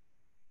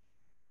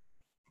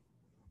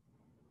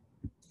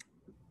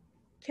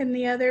 Can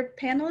the other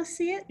panelists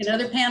see it? Can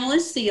other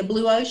panelists see a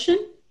blue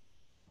ocean?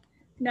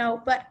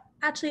 No, but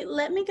actually,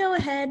 let me go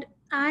ahead.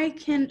 I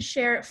can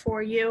share it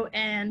for you,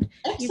 and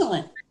Excellent. you can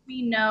let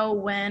me know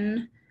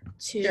when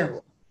to.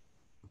 Sure.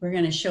 We're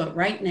going to show it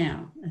right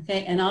now,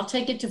 okay? And I'll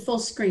take it to full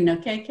screen,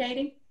 okay,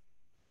 Katie?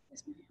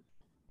 Yes, ma'am.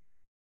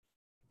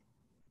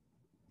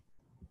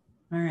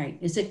 All right,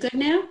 is it good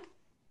now?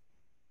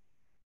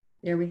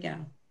 There we go.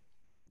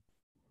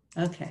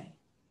 Okay.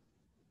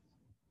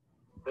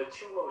 The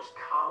two most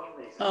common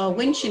reasons. Oh,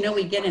 wouldn't you know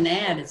we get an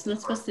ad? It's not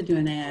supposed to do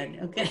an ad,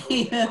 okay?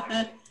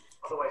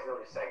 Otherwise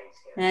known as sagging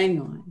skin.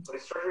 Hang on. But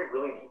is surgery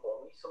really the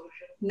only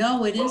solution?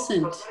 No, it Well,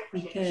 isn't. cosmetic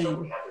procedures Okay.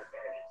 certainly have their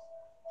advantages.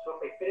 So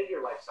if they fitted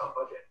your lifestyle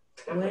budget,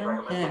 I definitely Well,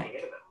 recommend heck. looking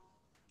into them.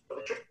 But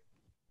the trick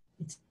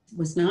It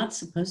was not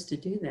supposed to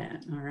do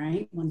that. All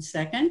right, 1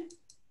 second.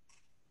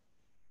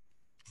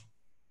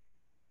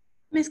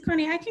 Miss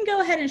Connie, I can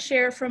go ahead and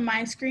share from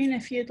my screen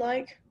if you'd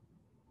like.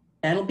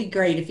 That'll be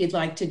great if you'd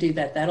like to do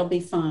that. That'll be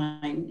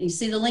fine. You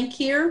see the link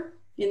here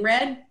in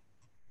red?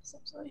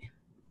 Absolutely.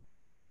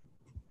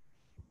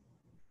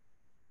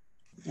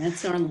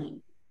 That's our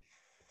link.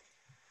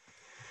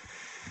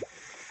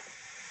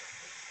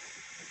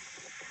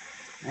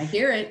 I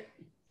hear it.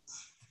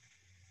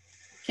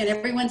 Can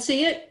everyone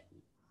see it?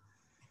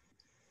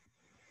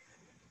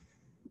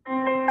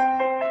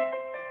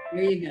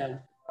 There you go.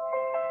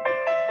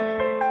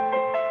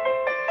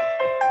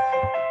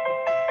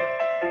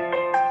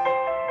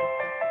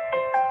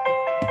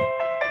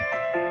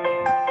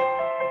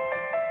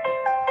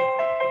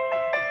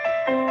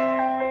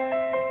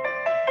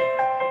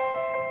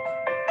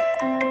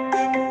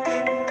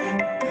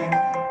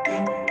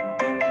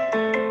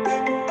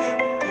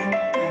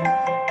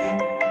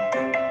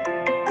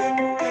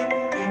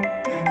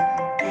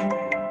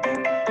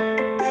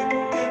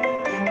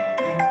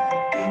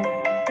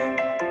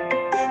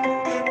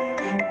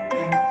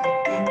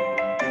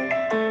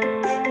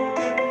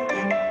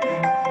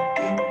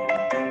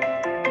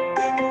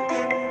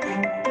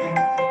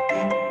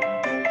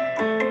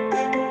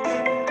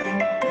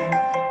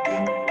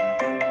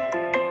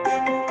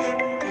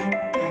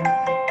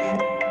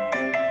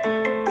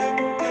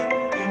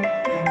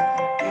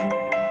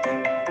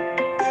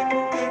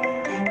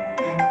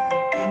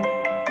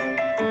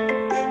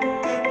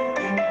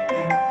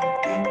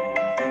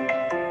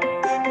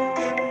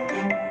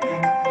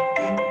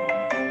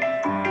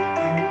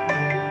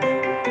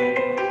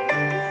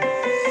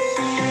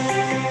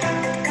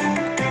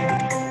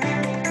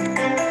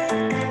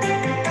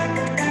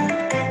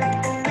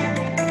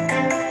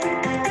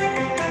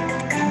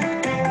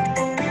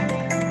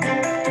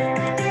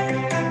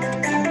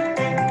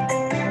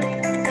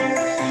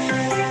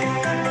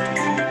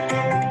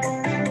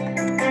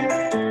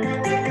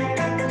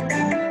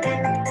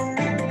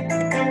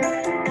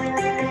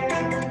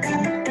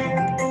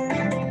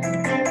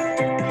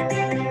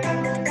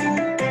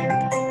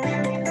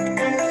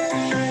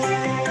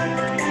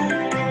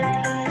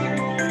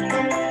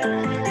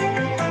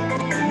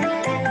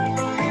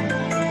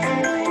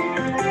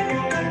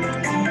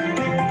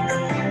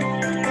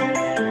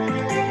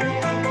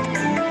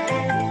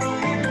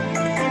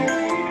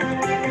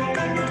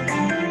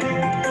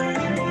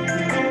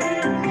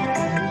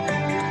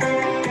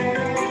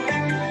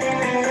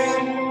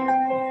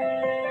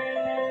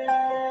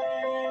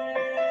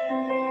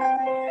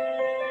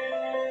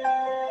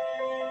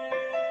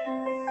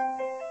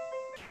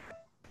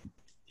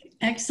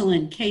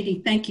 Excellent,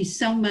 Katie, thank you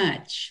so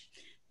much.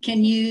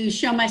 Can you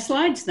show my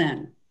slides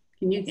then?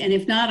 Can you, and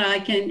if not, I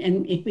can,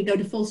 and if we go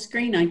to full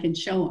screen, I can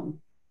show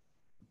them.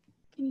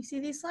 Can you see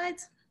these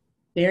slides?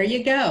 There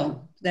you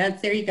go.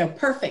 There you go.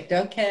 Perfect.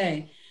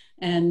 Okay.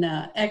 And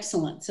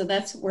excellent. So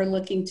that's what we're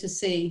looking to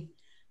see.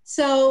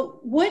 So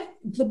what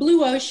the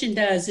blue ocean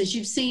does, as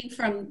you've seen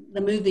from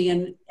the movie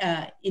and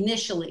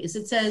initially, is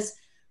it says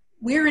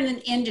we're in an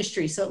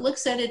industry. So it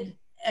looks at it,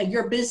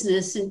 your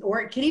business, or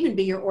it could even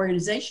be your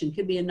organization, it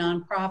could be a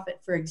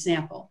nonprofit, for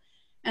example,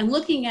 and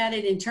looking at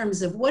it in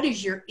terms of what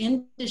does your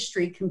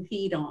industry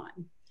compete on.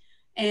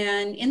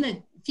 And in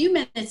the few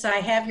minutes I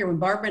have here, when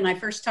Barbara and I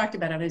first talked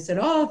about it, I said,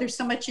 oh, there's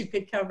so much you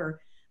could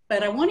cover.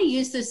 But I want to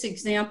use this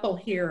example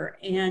here.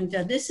 And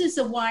this is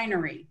a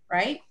winery,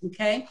 right?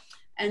 Okay.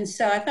 And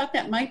so I thought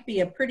that might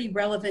be a pretty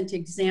relevant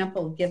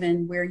example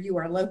given where you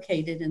are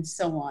located and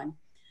so on.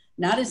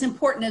 Not as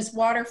important as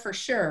water for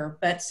sure,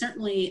 but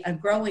certainly a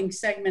growing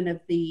segment of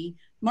the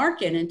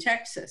market in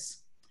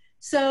Texas.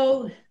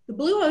 So the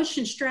Blue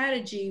Ocean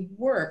strategy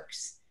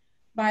works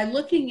by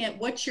looking at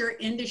what your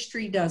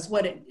industry does,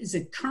 what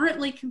it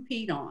currently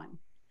compete on,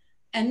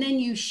 And then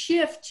you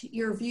shift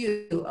your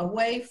view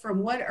away from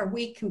what are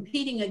we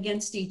competing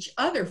against each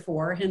other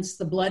for, hence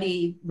the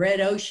bloody red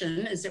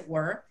ocean, as it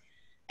were.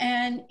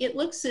 And it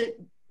looks at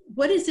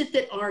what is it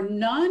that our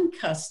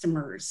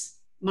non-customers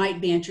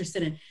might be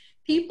interested in.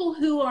 People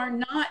who are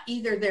not,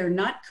 either they're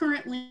not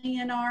currently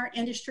in our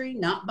industry,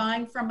 not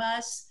buying from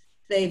us,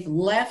 they've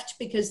left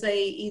because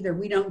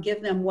we don't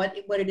give them what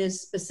it is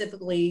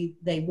specifically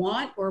they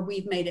want, or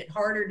we've made it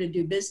harder to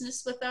do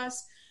business with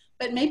us.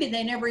 But maybe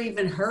they never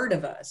even heard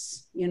of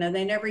us.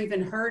 They never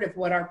even heard of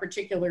what our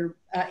particular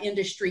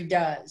industry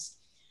does.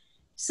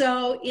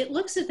 So it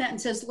looks at that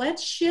and says,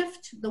 let's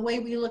shift the way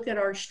we look at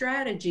our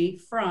strategy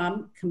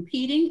from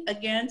competing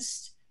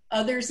against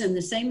others in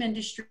the same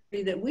industry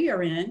that we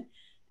are in,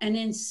 and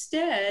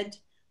instead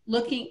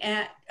looking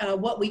at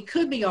what we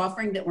could be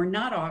offering that we're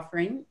not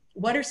offering.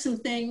 What are some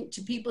things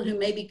to people who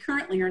maybe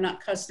currently are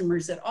not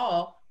customers at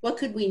all? What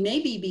could we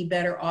maybe be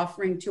better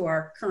offering to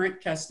our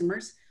current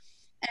customers?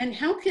 And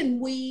how can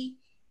we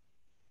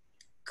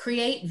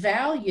create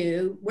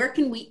value? Where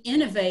can we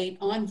innovate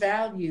on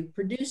value,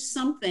 produce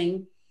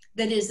something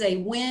that is a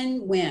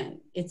win-win?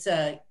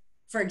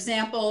 For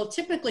example,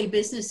 typically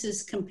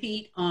businesses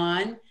compete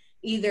on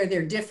either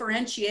their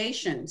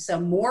differentiation, so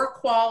more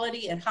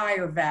quality at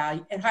higher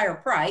value, at higher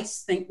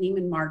price, think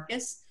Neiman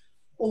Marcus,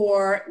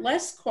 or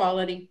less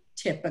quality,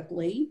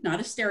 typically, not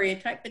a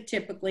stereotype, but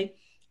typically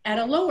at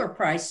a lower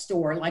price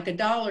store, like a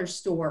dollar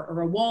store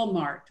or a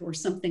Walmart or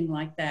something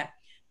like that.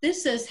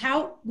 This is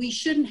how we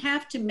shouldn't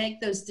have to make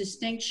those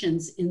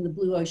distinctions in the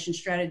Blue Ocean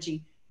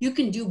strategy. You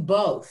can do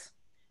both.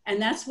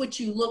 And that's what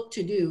you look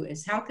to do,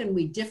 is how can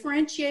we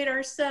differentiate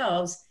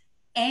ourselves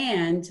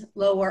and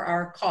lower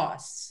our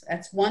costs?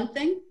 That's one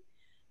thing.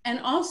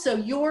 And also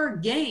your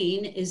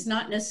gain is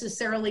not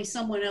necessarily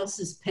someone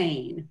else's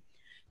pain.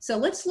 So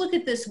let's look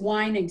at this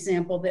wine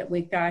example that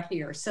we've got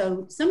here.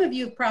 So some of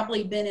you have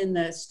probably been in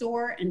the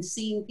store and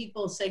seen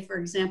people, say, for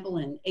example,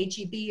 in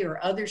H-E-B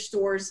or other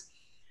stores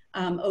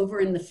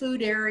over in the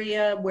food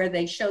area where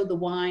they show the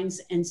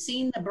wines, and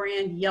seen the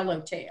brand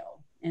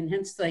Yellowtail, and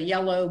hence the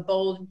yellow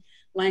bold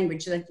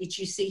language that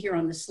you see here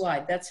on the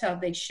slide. That's how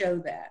they show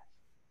that.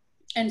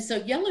 And so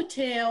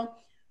Yellowtail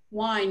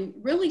wine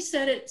really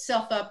set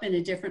itself up in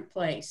a different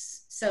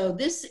place. So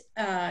this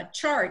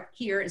chart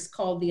here is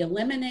called the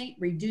Eliminate,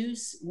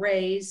 Reduce,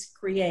 Raise,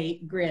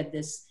 Create grid,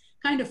 this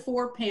kind of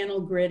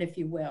 4-panel grid, if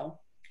you will.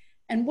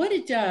 And what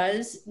it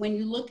does, when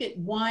you look at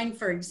wine,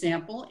 for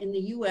example, in the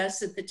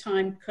US at the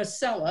time,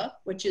 Casella,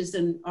 which is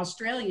an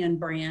Australian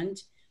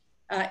brand,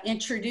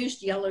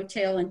 introduced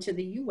Yellowtail into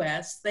the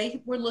US,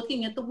 they were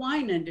looking at the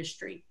wine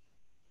industry.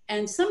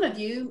 And some of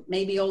you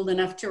may be old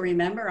enough to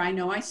remember, I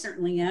know I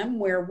certainly am,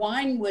 where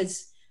wine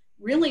was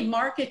really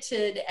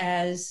marketed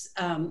as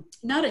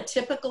not a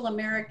typical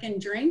American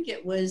drink.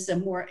 It was a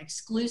more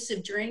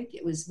exclusive drink.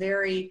 It was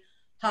very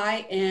high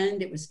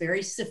end. It was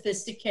very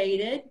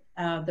sophisticated.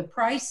 The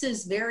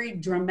prices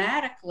varied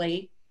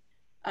dramatically,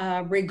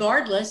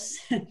 regardless.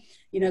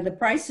 The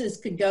prices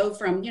could go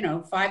from,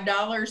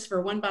 $5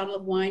 for one bottle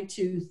of wine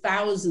to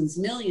thousands,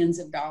 millions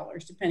of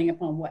dollars, depending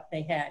upon what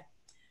they had.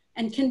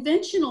 And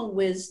conventional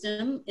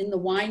wisdom in the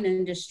wine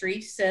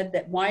industry said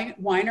that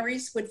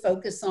wineries would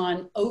focus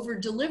on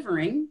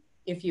over-delivering,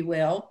 if you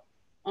will,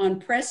 on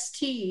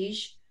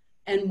prestige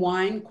and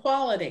wine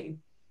quality,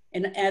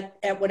 and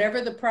at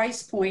whatever the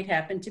price point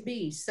happened to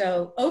be.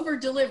 So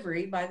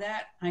over-delivery, by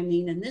that I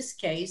mean in this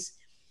case,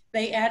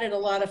 they added a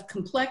lot of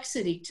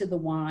complexity to the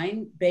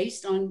wine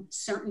based on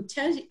certain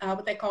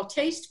what they call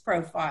taste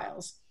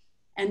profiles.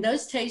 And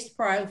those taste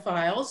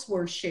profiles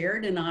were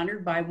shared and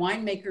honored by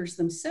winemakers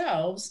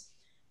themselves,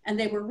 and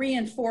they were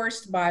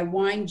reinforced by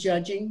wine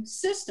judging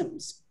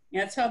systems.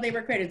 That's how they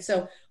were created.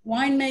 So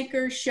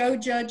winemakers, show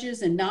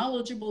judges, and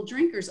knowledgeable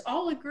drinkers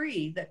all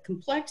agree that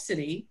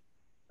complexity,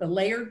 the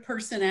layered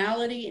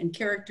personality and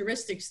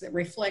characteristics that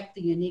reflect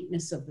the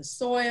uniqueness of the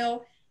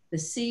soil, the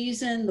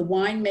season, the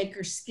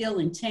winemaker's skill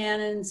in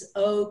tannins,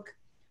 oak,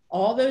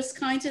 all those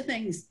kinds of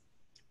things,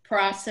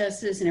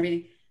 processes and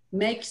everything,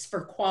 makes for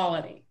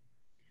quality.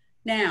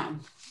 Now,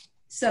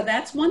 so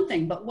that's one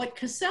thing, but what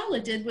Casella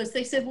did was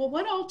they said, well,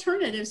 what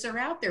alternatives are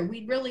out there?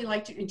 We'd really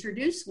like to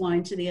introduce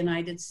wine to the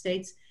United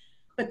States,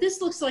 but this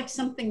looks like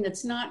something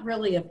that's not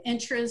really of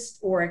interest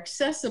or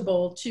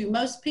accessible to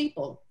most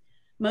people.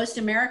 Most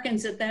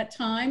Americans at that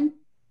time,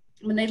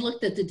 when they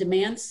looked at the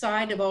demand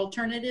side of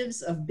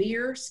alternatives of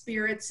beer,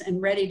 spirits,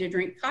 and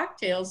ready-to-drink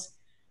cocktails,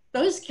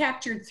 those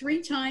captured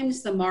 3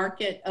 times the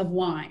market of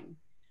wine.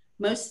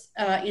 Most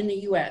in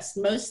the US,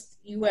 most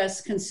US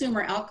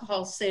consumer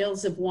alcohol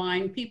sales of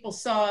wine, people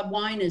saw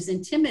wine as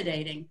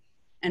intimidating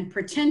and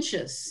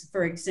pretentious,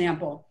 for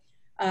example.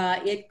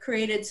 It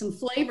created some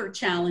flavor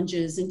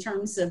challenges in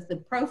terms of the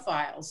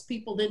profiles.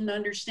 People didn't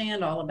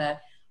understand all about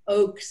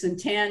oaks and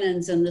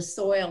tannins and the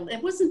soil.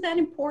 It wasn't that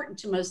important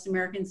to most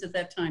Americans at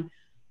that time.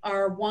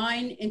 Our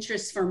wine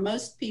interest for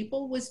most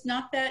people was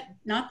not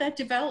that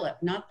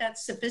developed, not that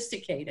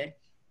sophisticated.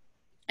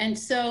 And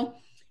so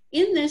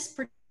in this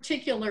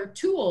particular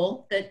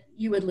tool that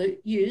you would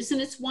use,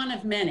 and it's one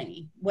of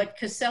many, what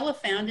Casella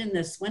found in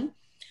this one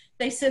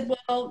they said,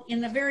 well, in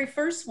the very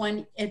first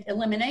one,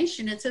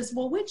 elimination, it says,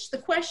 well,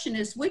 the question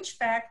is, which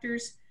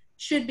factors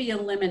should be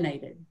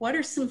eliminated? What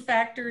are some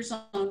factors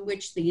on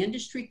which the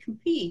industry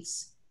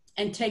competes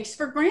and takes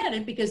for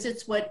granted because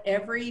it's what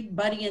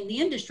everybody in the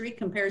industry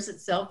compares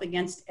itself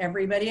against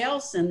everybody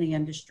else in the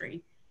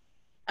industry,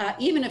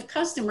 even if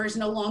customers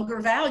no longer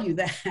value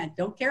that,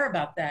 don't care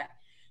about that.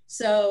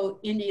 So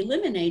in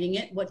eliminating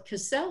it, what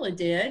Casella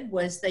did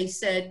was they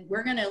said,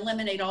 we're going to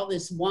eliminate all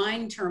this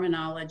wine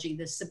terminology,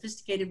 this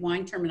sophisticated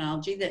wine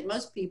terminology that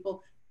most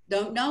people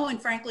don't know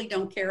and frankly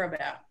don't care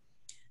about.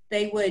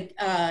 They would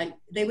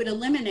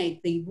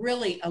eliminate the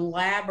really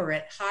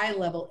elaborate,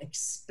 high-level,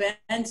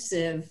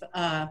 expensive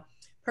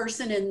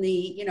person in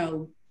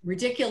the,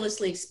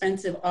 ridiculously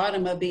expensive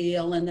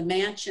automobile and the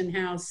mansion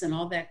house and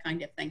all that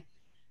kind of thing.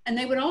 And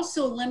they would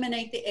also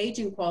eliminate the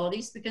aging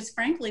qualities because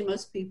frankly,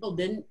 most people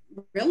didn't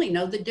really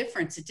know the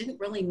difference. It didn't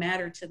really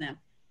matter to them.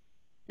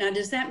 Now,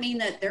 does that mean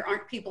that there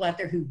aren't people out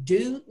there who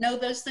do know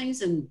those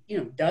things and,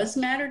 does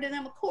matter to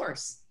them? Of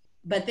course.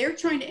 But they're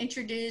trying to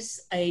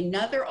introduce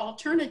another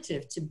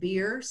alternative to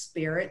beer,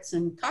 spirits,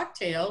 and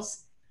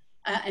cocktails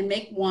and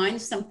make wine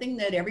something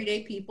that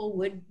everyday people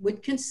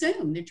would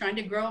consume. They're trying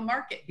to grow a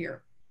market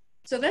here.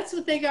 So that's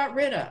what they got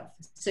rid of.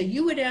 So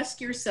you would ask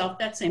yourself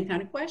that same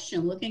kind of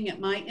question, looking at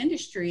my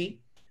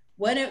industry,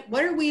 what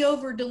are we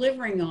over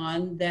delivering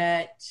on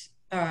that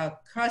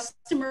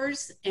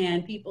customers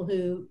and people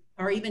who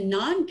are even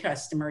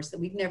non-customers that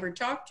we've never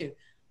talked to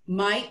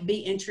might be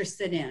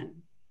interested in?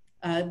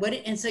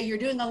 And so you're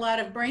doing a lot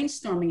of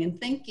brainstorming and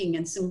thinking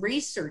and some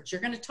research.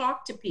 You're going to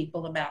talk to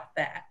people about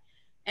that.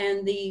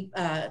 And the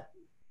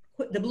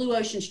Blue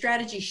Ocean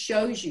strategy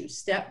shows you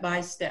step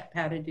by step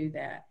how to do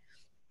that.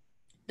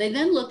 They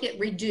then look at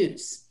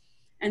reduce.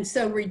 And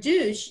so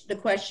reduce, the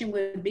question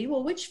would be,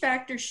 well, which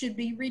factors should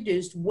be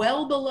reduced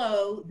well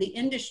below the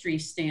industry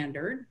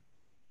standard?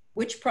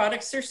 Which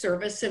products or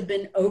service have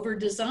been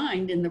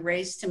over-designed in the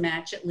race to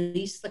match at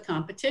least the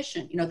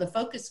competition? The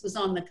focus was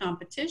on the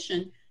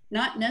competition,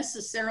 not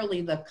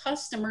necessarily the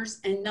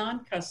customers and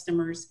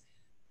non-customers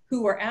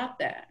who are at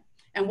that.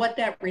 And what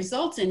that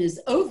results in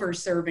is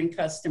over-serving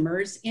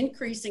customers,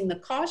 increasing the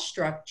cost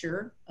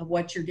structure of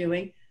what you're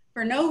doing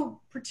for no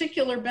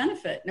particular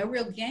benefit, no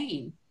real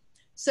gain.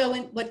 So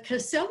what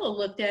Casella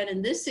looked at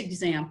in this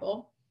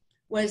example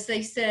was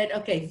they said,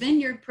 okay,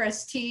 vineyard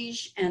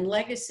prestige and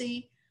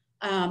legacy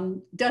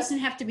doesn't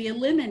have to be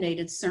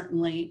eliminated,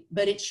 certainly,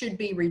 but it should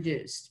be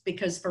reduced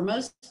because for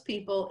most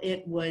people,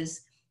 it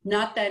was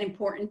not that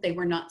important. They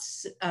were not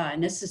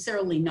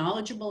necessarily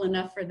knowledgeable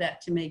enough for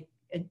that to make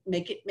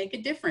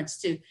a difference,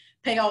 to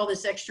pay all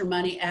this extra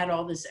money, add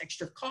all this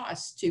extra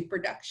cost to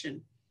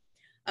production.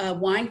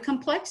 Wine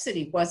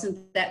complexity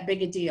wasn't that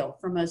big a deal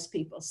for most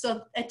people.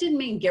 So that didn't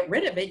mean get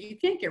rid of it. You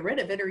can't get rid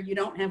of it or you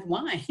don't have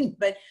wine,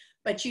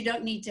 but you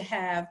don't need to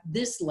have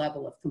this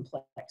level of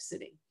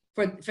complexity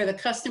for the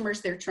customers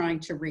they're trying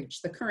to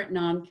reach, the current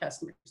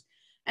non-customers.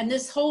 And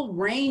this whole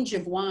range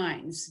of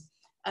wines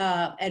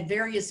at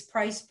various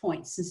price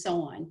points and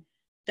so on,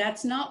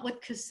 that's not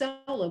what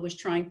Casella was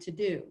trying to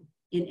do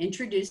in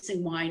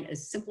introducing wine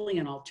as simply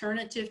an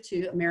alternative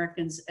to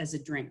Americans as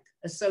a drink,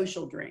 a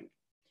social drink.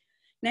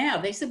 Now,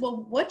 they said,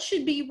 well, what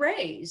should be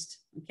raised?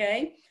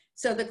 Okay,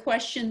 so the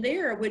question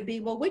there would be,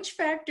 well, which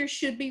factors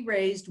should be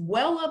raised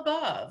well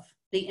above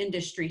the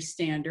industry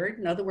standard?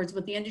 In other words,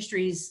 what the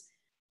industry's,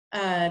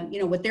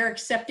 what they're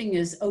accepting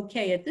is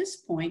okay at this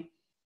point.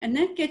 And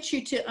that gets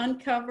you to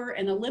uncover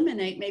and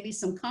eliminate maybe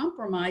some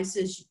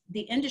compromises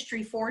the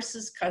industry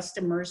forces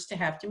customers to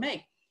have to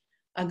make.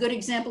 A good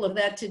example of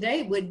that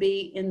today would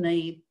be in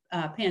the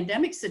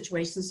pandemic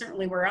situation,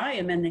 certainly where I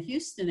am in the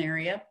Houston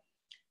area.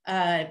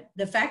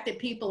 The fact that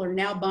people are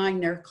now buying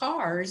their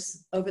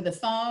cars over the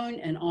phone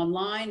and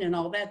online and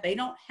all that, they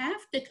don't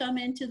have to come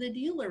into the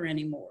dealer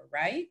anymore,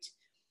 right?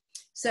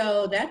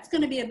 So that's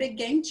going to be a big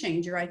game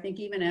changer, I think,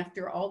 even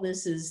after all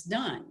this is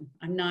done.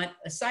 I'm not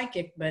a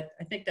psychic, but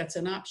I think that's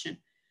an option.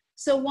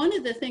 So one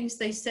of the things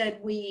they said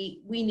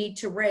we need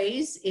to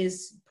raise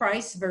is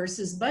price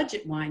versus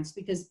budget wines,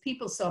 because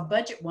people saw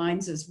budget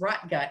wines as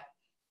rot gut,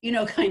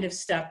 kind of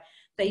stuff.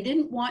 They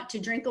didn't want to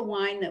drink a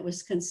wine that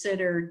was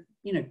considered,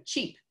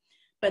 cheap,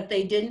 but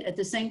they didn't at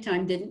the same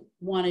time didn't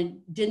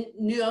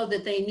know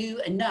that they knew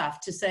enough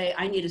to say,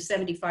 I need a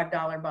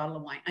 $75 bottle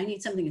of wine. I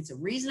need something that's a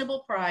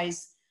reasonable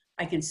price.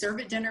 I can serve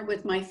at dinner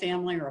with my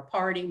family or a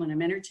party when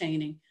I'm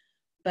entertaining,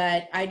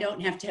 but I don't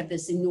have to have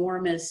this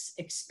enormous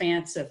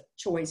expanse of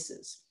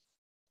choices.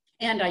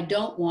 And I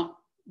don't want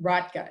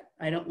rot gut.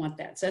 I don't want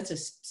that. So that's a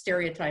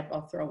stereotype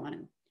I'll throw on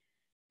him.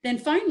 Then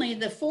finally,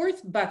 the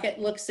fourth bucket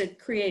looks at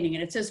creating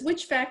it. It says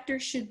which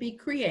factors should be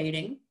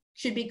created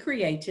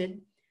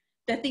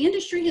that the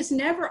industry has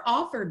never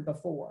offered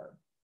before.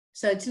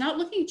 So it's not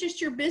looking at just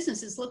your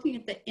business, it's looking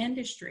at the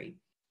industry.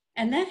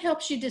 And that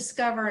helps you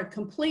discover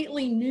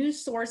completely new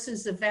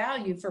sources of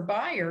value for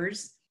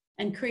buyers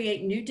and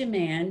create new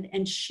demand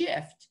and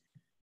shift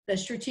the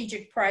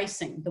strategic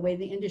pricing, the way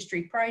the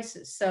industry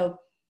prices. So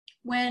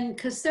When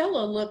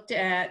Casella looked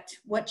at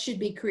what should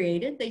be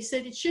created, they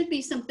said it should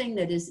be something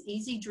that is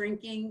easy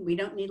drinking. We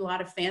don't need a lot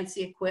of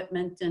fancy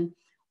equipment and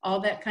all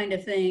that kind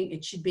of thing.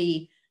 It should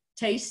be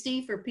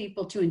tasty for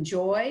people to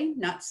enjoy,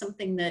 not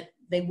something that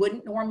they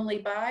wouldn't normally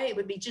buy. It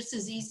would be just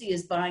as easy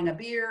as buying a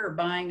beer or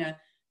buying a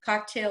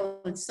cocktail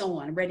and so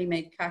on, a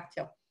ready-made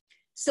cocktail.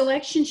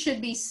 Selection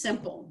should be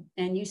simple.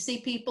 And you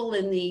see people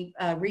in the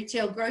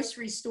retail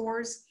grocery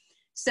stores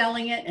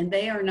selling it, and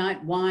they are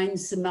not wine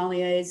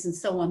sommeliers and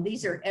so on.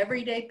 These are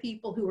everyday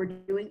people who are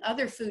doing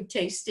other food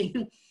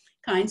tasting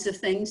kinds of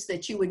things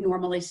that you would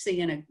normally see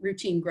in a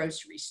routine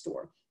grocery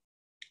store.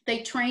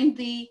 They trained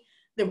the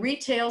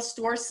retail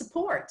store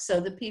support, so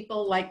the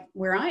people like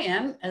where I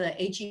am, the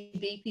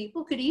HEB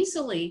people, could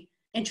easily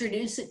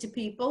introduce it to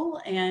people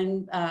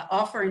and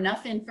offer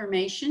enough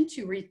information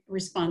to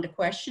respond to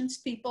questions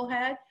people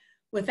had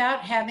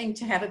without having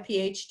to have a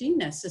PhD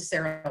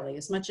necessarily.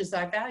 As much as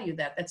I value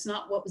that, that's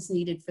not what was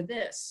needed for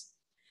this.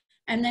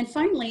 And then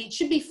finally, it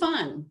should be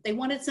fun. They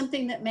wanted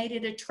something that made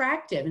it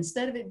attractive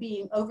instead of it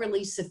being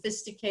overly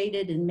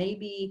sophisticated and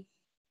maybe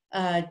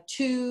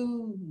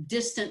too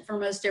distant for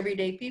most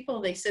everyday people.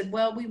 They said,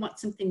 well, we want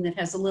something that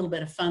has a little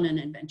bit of fun and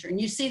adventure.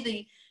 And you see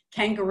the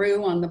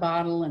kangaroo on the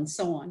bottle and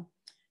so on.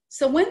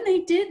 So when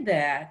they did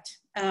that,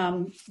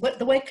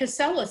 the way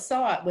Casella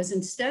saw it was,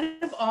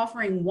 instead of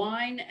offering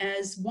wine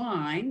as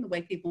wine, the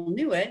way people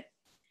knew it,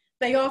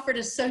 they offered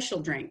a social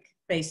drink,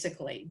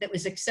 basically, that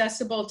was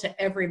accessible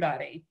to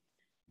everybody.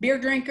 Beer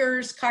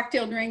drinkers,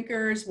 cocktail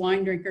drinkers,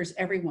 wine drinkers,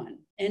 everyone.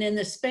 And in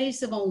the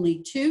space of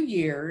only 2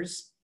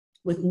 years,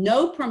 with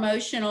no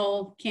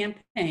promotional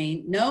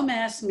campaign, no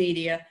mass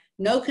media,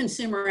 no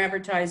consumer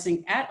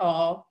advertising at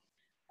all,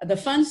 the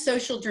fun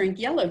social drink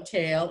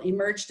Yellowtail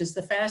emerged as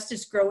the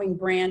fastest growing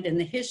brand in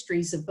the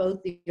histories of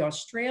both the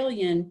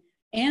Australian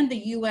and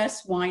the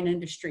US wine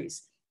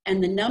industries,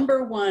 and the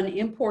 #1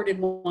 imported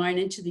wine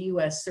into the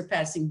US,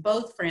 surpassing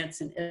both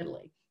France and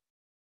Italy.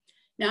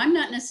 Now, I'm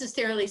not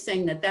necessarily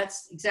saying that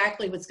that's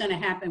exactly what's going to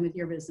happen with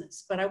your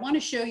business, but I want to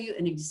show you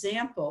an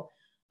example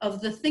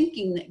of the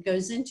thinking that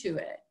goes into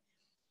it.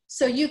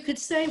 So you could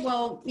say,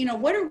 well, you know,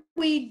 what are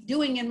we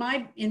doing in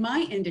my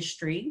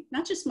industry?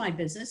 Not just my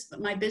business,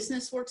 but my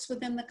business works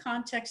within the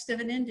context of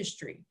an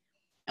industry.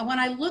 And when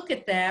I look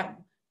at that,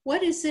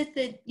 what is it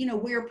that, you know,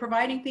 we're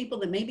providing people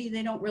that maybe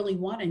they don't really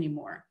want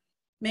anymore?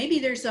 Maybe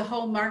there's a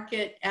whole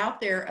market out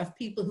there of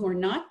people who are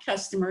not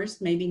customers,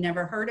 maybe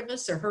never heard of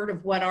us or heard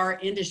of what our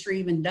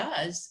industry even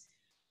does,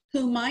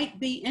 who might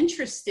be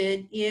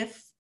interested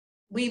if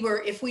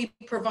we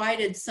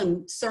provided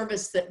some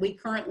service that we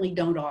currently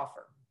don't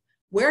offer.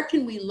 Where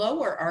can we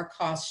lower our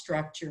cost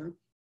structure,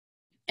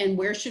 and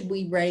where should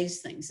we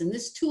raise things? And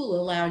this tool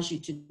allows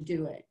you to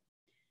do it.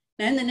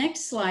 Then the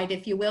next slide,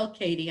 if you will,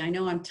 Katie, I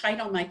know I'm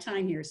tight on my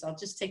time here, so I'll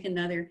just take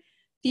another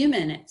few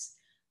minutes.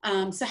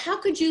 So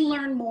how could you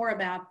learn more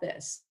about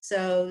this?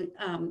 So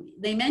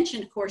they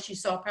mentioned, of course, you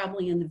saw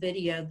probably in the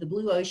video, the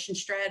Blue Ocean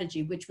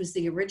Strategy, which was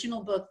the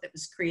original book that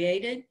was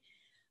created.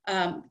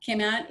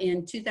 Came out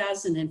in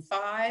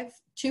 2005,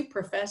 2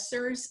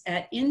 professors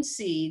at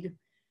INSEAD,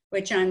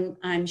 which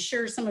I'm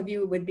sure some of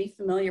you would be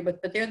familiar with,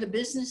 but they're the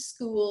business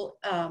school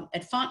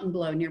at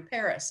Fontainebleau near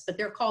Paris. But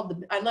they're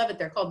called, I love it,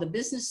 they're called the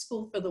Business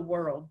School for the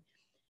World.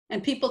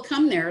 And people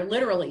come there,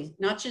 literally,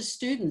 not just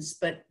students,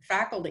 but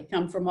faculty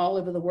come from all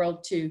over the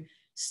world to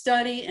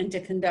study and to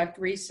conduct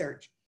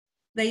research.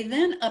 They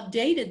then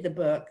updated the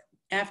book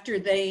after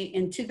they,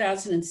 in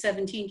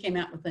 2017, came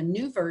out with a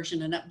new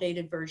version, an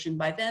updated version.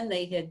 By then,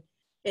 it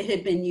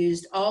had been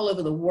used all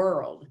over the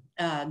world.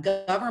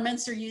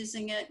 Governments are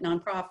using it,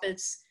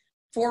 nonprofits,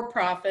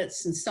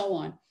 for-profits, and so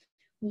on,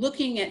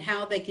 looking at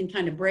how they can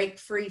kind of break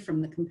free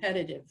from the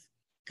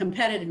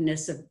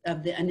competitiveness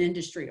of an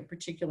industry, a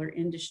particular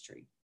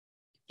industry.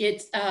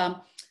 It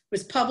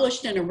was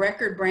published in a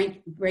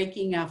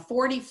record-breaking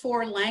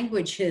 44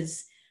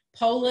 languages: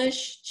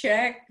 Polish,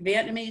 Czech,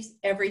 Vietnamese,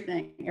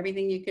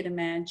 everything you could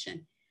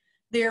imagine.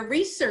 Their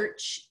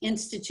research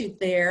institute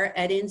there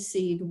at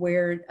INSEAD,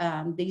 where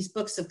these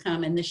books have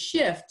come, and the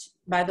shift,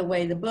 by the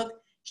way, the book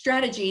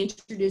Strategy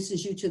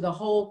introduces you to the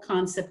whole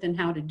concept and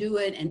how to do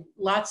it, and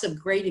lots of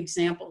great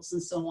examples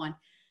and so on.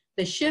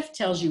 The shift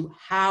tells you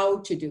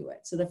how to do it.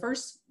 So the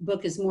first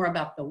book is more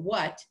about the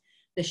what,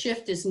 the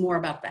shift is more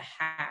about the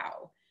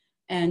how.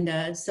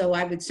 And so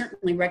I would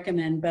certainly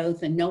recommend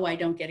both, and no, I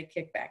don't get a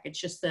kickback. It's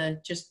just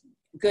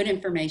good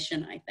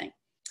information, I think.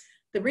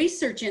 The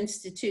Research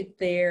Institute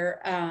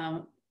there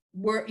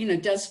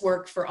does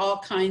work for all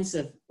kinds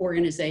of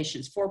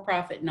organizations,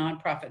 for-profit,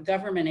 nonprofit,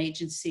 government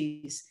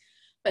agencies,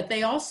 but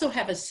they also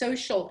have a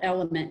social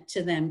element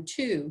to them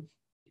too,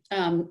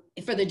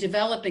 for the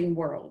developing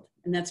world.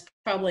 And that's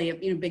probably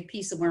a big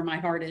piece of where my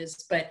heart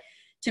is, but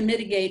to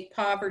mitigate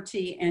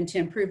poverty and to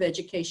improve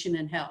education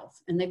and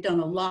health. And they've done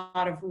a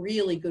lot of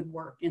really good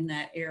work in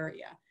that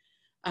area.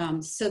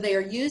 So they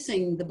are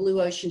using the Blue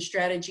Ocean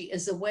Strategy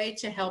as a way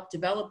to help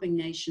developing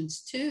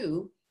nations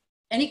too,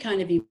 any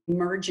kind of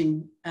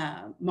emerging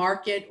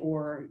market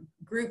or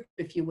group,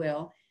 if you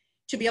will,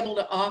 to be able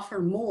to offer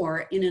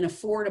more in an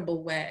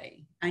affordable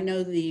way. I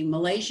know the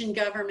Malaysian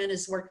government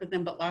has worked with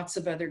them, but lots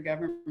of other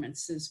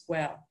governments as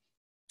well.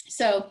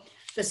 So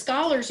the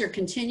scholars are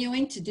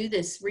continuing to do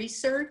this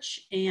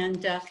research,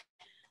 and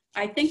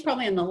I think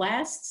probably on the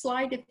last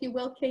slide, if you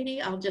will,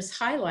 Katie, I'll just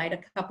highlight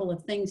a couple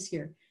of things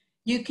here.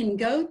 You can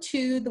go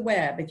to the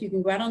web. If you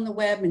can go out on the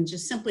web and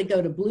just simply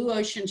go to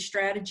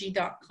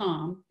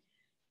blueoceanstrategy.com,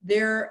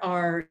 there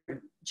are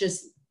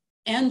just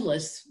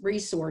endless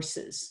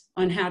resources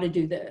on how to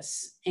do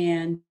this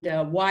and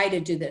why to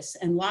do this,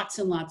 and lots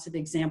of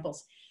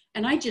examples.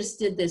 And I just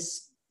did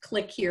this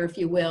click here, if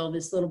you will,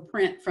 this little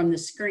print from the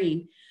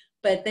screen,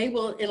 but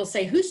it'll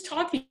say who's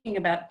talking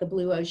about the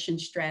Blue Ocean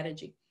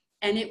Strategy,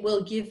 and it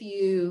will give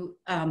you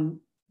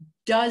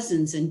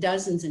dozens and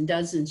dozens and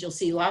dozens. You'll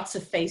see lots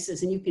of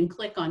faces, and you can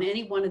click on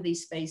any one of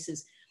these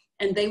faces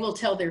and they will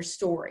tell their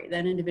story.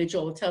 That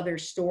individual will tell their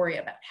story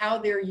about how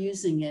they're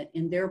using it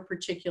in their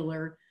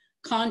particular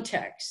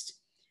context.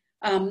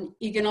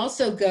 You can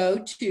also go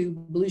to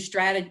Blue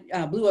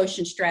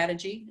Ocean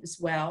Strategy as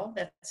well.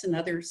 That's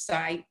another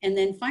site. And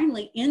then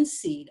finally,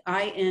 INSEAD,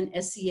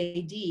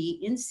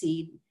 I-N-S-E-A-D,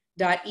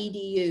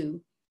 INSEAD.edu.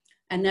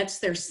 And that's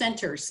their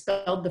center,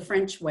 spelled the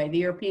French way, the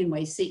European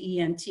way,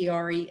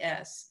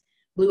 C-E-N-T-R-E-S,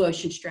 Blue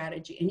Ocean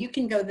Strategy. And you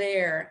can go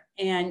there.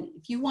 And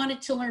if you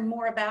wanted to learn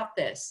more about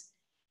this,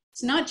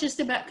 it's not just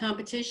about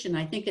competition.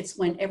 I think it's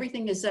when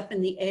everything is up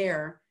in the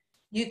air,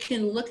 you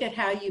can look at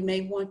how you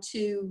may want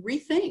to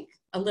rethink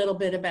a little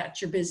bit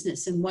about your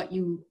business and what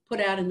you put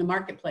out in the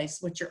marketplace,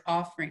 what you're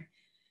offering.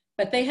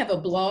 But they have a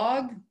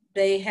blog.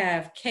 They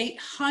have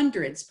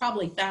hundreds,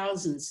 probably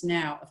thousands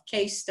now, of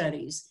case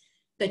studies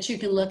that you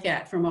can look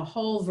at from a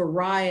whole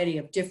variety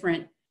of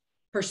different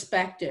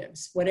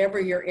perspectives, whatever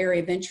your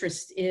area of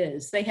interest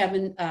is. They have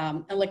an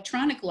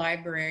electronic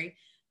library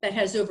that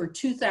has over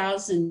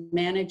 2,000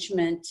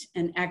 management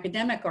and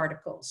academic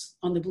articles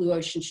on the Blue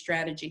Ocean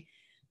Strategy.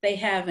 They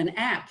have an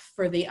app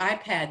for the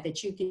iPad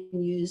that you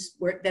can use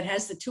that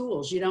has the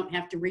tools. You don't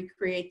have to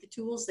recreate the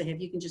tools they have.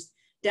 You can just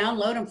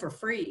download them for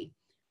free.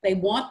 They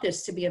want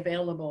this to be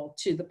available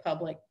to the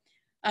public.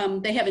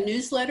 They have a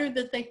newsletter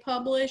that they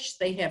publish.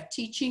 They have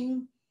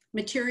teaching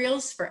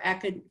materials for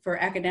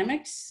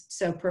academics,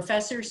 so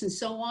professors and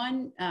so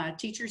on,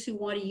 teachers who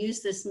want to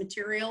use this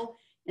material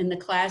in the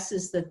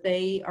classes that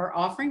they are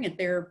offering at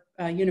their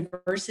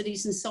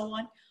universities and so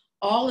on.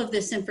 All of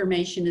this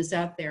information is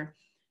out there.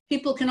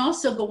 People can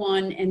also go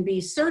on and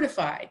be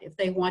certified if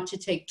they want to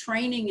take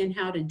training in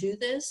how to do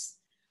this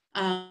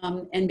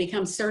and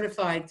become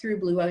certified through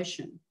Blue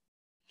Ocean.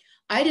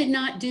 I did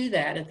not do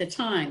that at the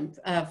time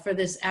for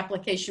this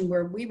application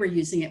where we were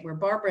using it, where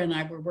Barbara and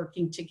I were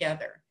working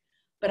together.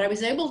 But I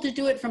was able to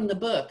do it from the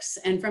books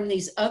and from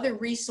these other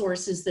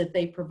resources that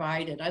they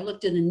provided. I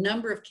looked at a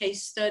number of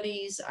case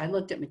studies. I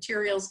looked at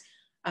materials.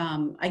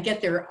 I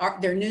get their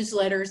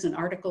newsletters and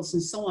articles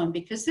and so on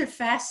because they're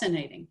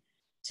fascinating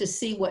to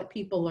see what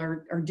people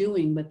are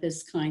doing with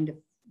this kind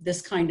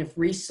of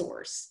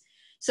resource.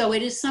 So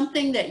it is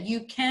something that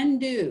you can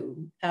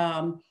do,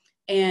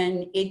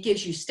 and it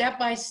gives you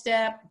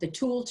step-by-step the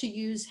tool to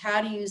use,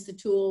 how to use the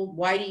tool,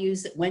 why to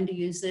use it, when to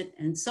use it,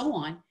 and so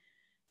on.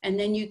 And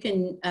then you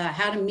can,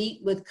 how to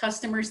meet with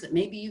customers that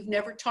maybe you've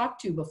never talked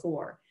to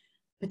before,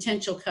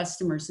 potential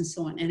customers and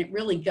so on. And it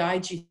really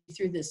guides you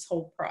through this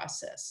whole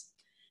process.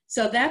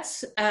 So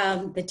that's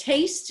the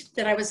taste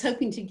that I was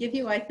hoping to give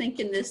you, I think,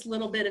 in this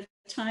little bit of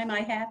time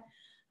I have.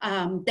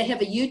 They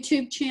have a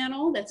YouTube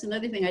channel. That's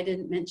another thing I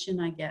didn't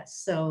mention, I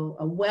guess. So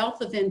a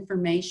wealth of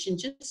information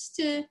just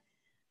to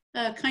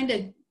kind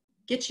of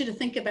get you to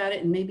think about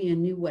it in maybe a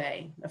new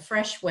way, a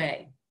fresh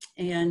way.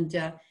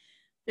 And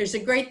there's a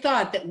great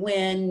thought that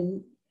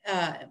when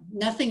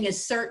nothing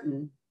is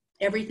certain,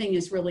 everything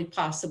is really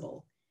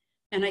possible.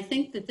 And I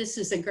think that this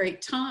is a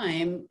great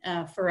time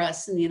for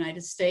us in the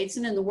United States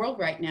and in the world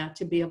right now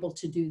to be able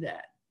to do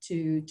that,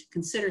 to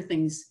consider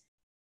things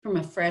from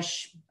a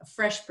fresh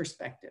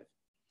perspective.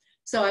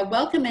 So I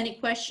welcome any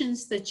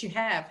questions that you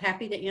have.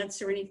 Happy to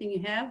answer anything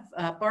you have.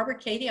 Barbara,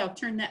 Katie, I'll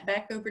turn that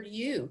back over to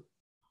you.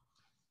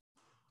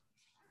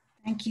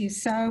 Thank you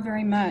so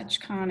very much,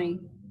 Connie.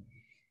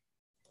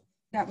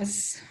 That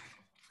was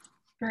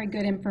very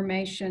good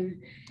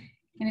information.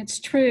 And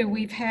it's true,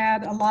 we've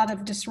had a lot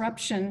of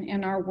disruption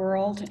in our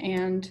world,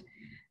 and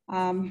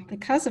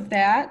because of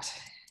that,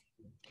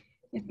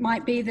 it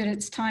might be that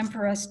it's time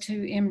for us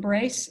to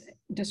embrace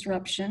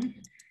disruption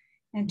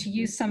and to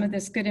use some of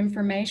this good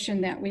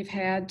information that we've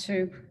had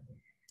to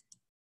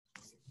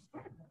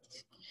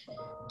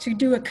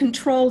do a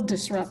controlled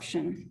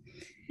disruption.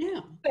 Yeah.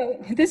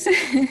 So this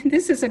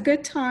is a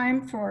good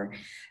time for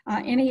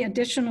any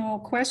additional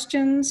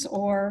questions,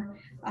 or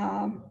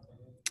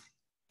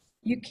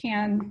you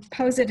can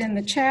pose it in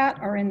the chat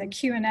or in the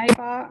Q&A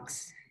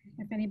box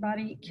if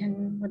anybody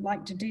would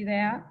like to do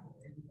that.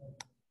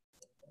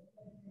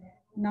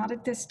 Not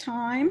at this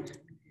time.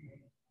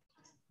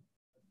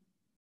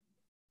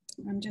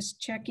 I'm just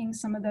checking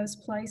some of those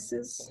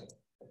places.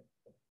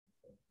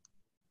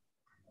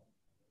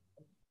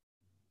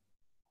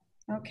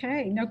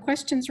 Okay, no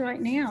questions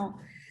right now.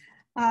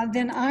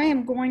 Then I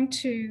am going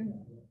to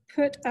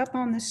put up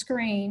on the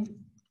screen,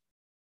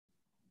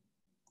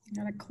 I'm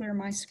going to clear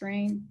my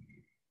screen,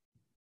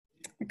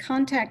 the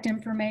contact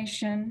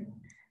information,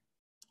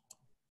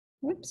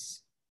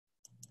 whoops,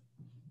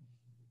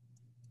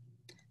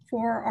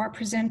 for our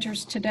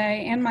presenters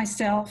today and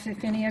myself,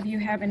 if any of you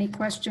have any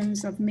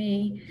questions of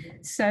me,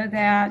 so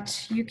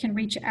that you can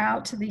reach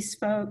out to these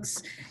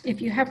folks.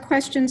 If you have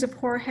questions of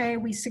Jorge,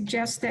 we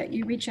suggest that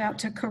you reach out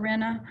to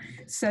Carina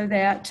so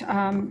that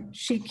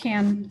she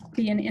can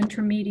be an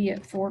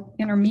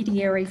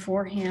intermediary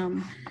for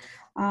him.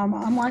 I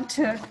want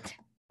to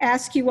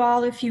ask you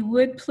all, if you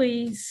would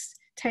please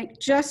take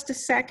just a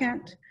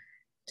second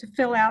to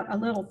fill out a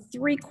little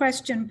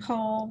 3-question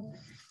poll.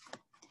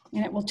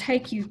 And it will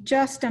take you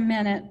just a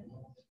minute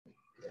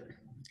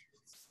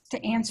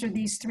to answer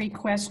these 3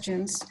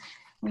 questions.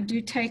 We do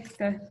take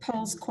the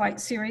polls quite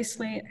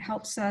seriously. It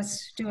helps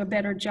us do a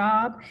better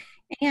job.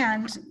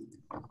 And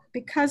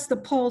because the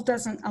poll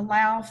doesn't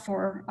allow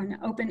for an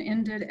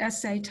open-ended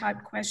essay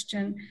type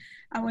question,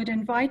 I would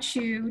invite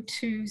you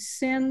to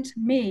send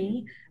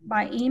me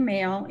by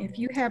email if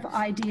you have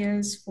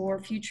ideas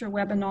for future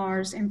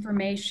webinars,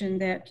 information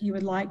that you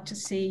would like to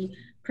see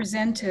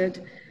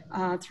presented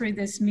through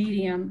this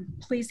medium.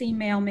 Please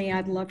email me.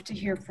 I'd love to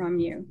hear from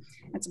you.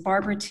 That's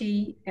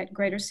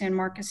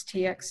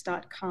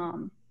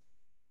barbarat@greatersanmarcostx.com.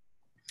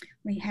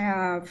 We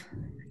have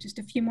just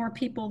a few more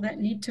people that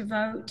need to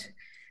vote,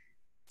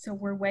 so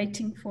we're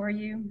waiting for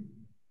you.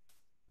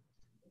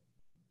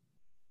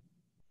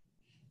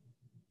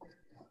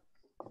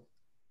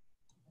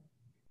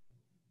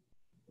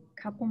 A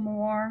couple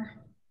more.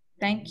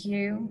 Thank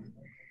you.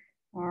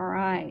 All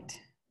right.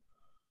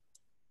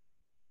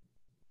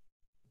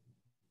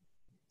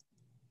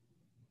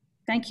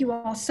 Thank you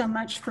all so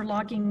much for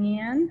logging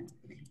in.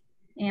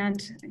 And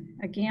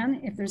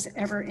again, if there's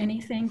ever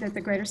anything that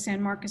the Greater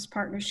San Marcos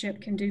Partnership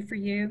can do for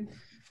you,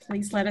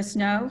 please let us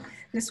know.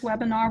 This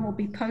webinar will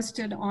be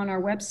posted on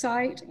our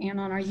website and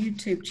on our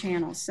YouTube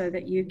channel so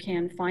that you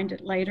can find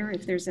it later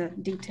if there's a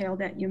detail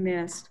that you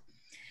missed.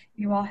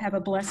 You all have a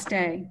blessed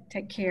day.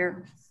 Take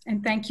care.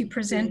 And thank you,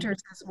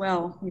 presenters, as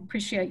well. We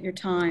appreciate your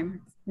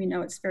time. We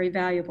know it's very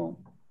valuable.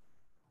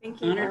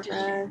 Thank you,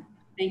 Barbara.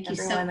 Thank you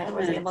so much. Everyone that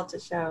was able to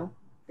show.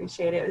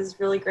 Appreciate it. It was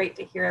really great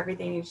to hear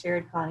everything you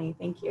shared, Connie.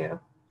 Thank you.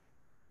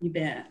 You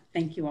bet.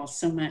 Thank you all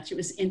so much. It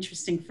was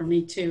interesting for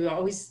me too.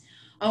 Always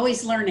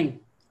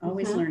learning,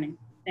 learning.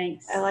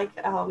 Thanks. I like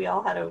how we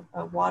all had a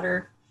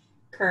water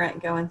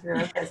current going through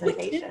our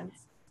presentations.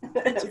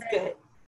 That was good.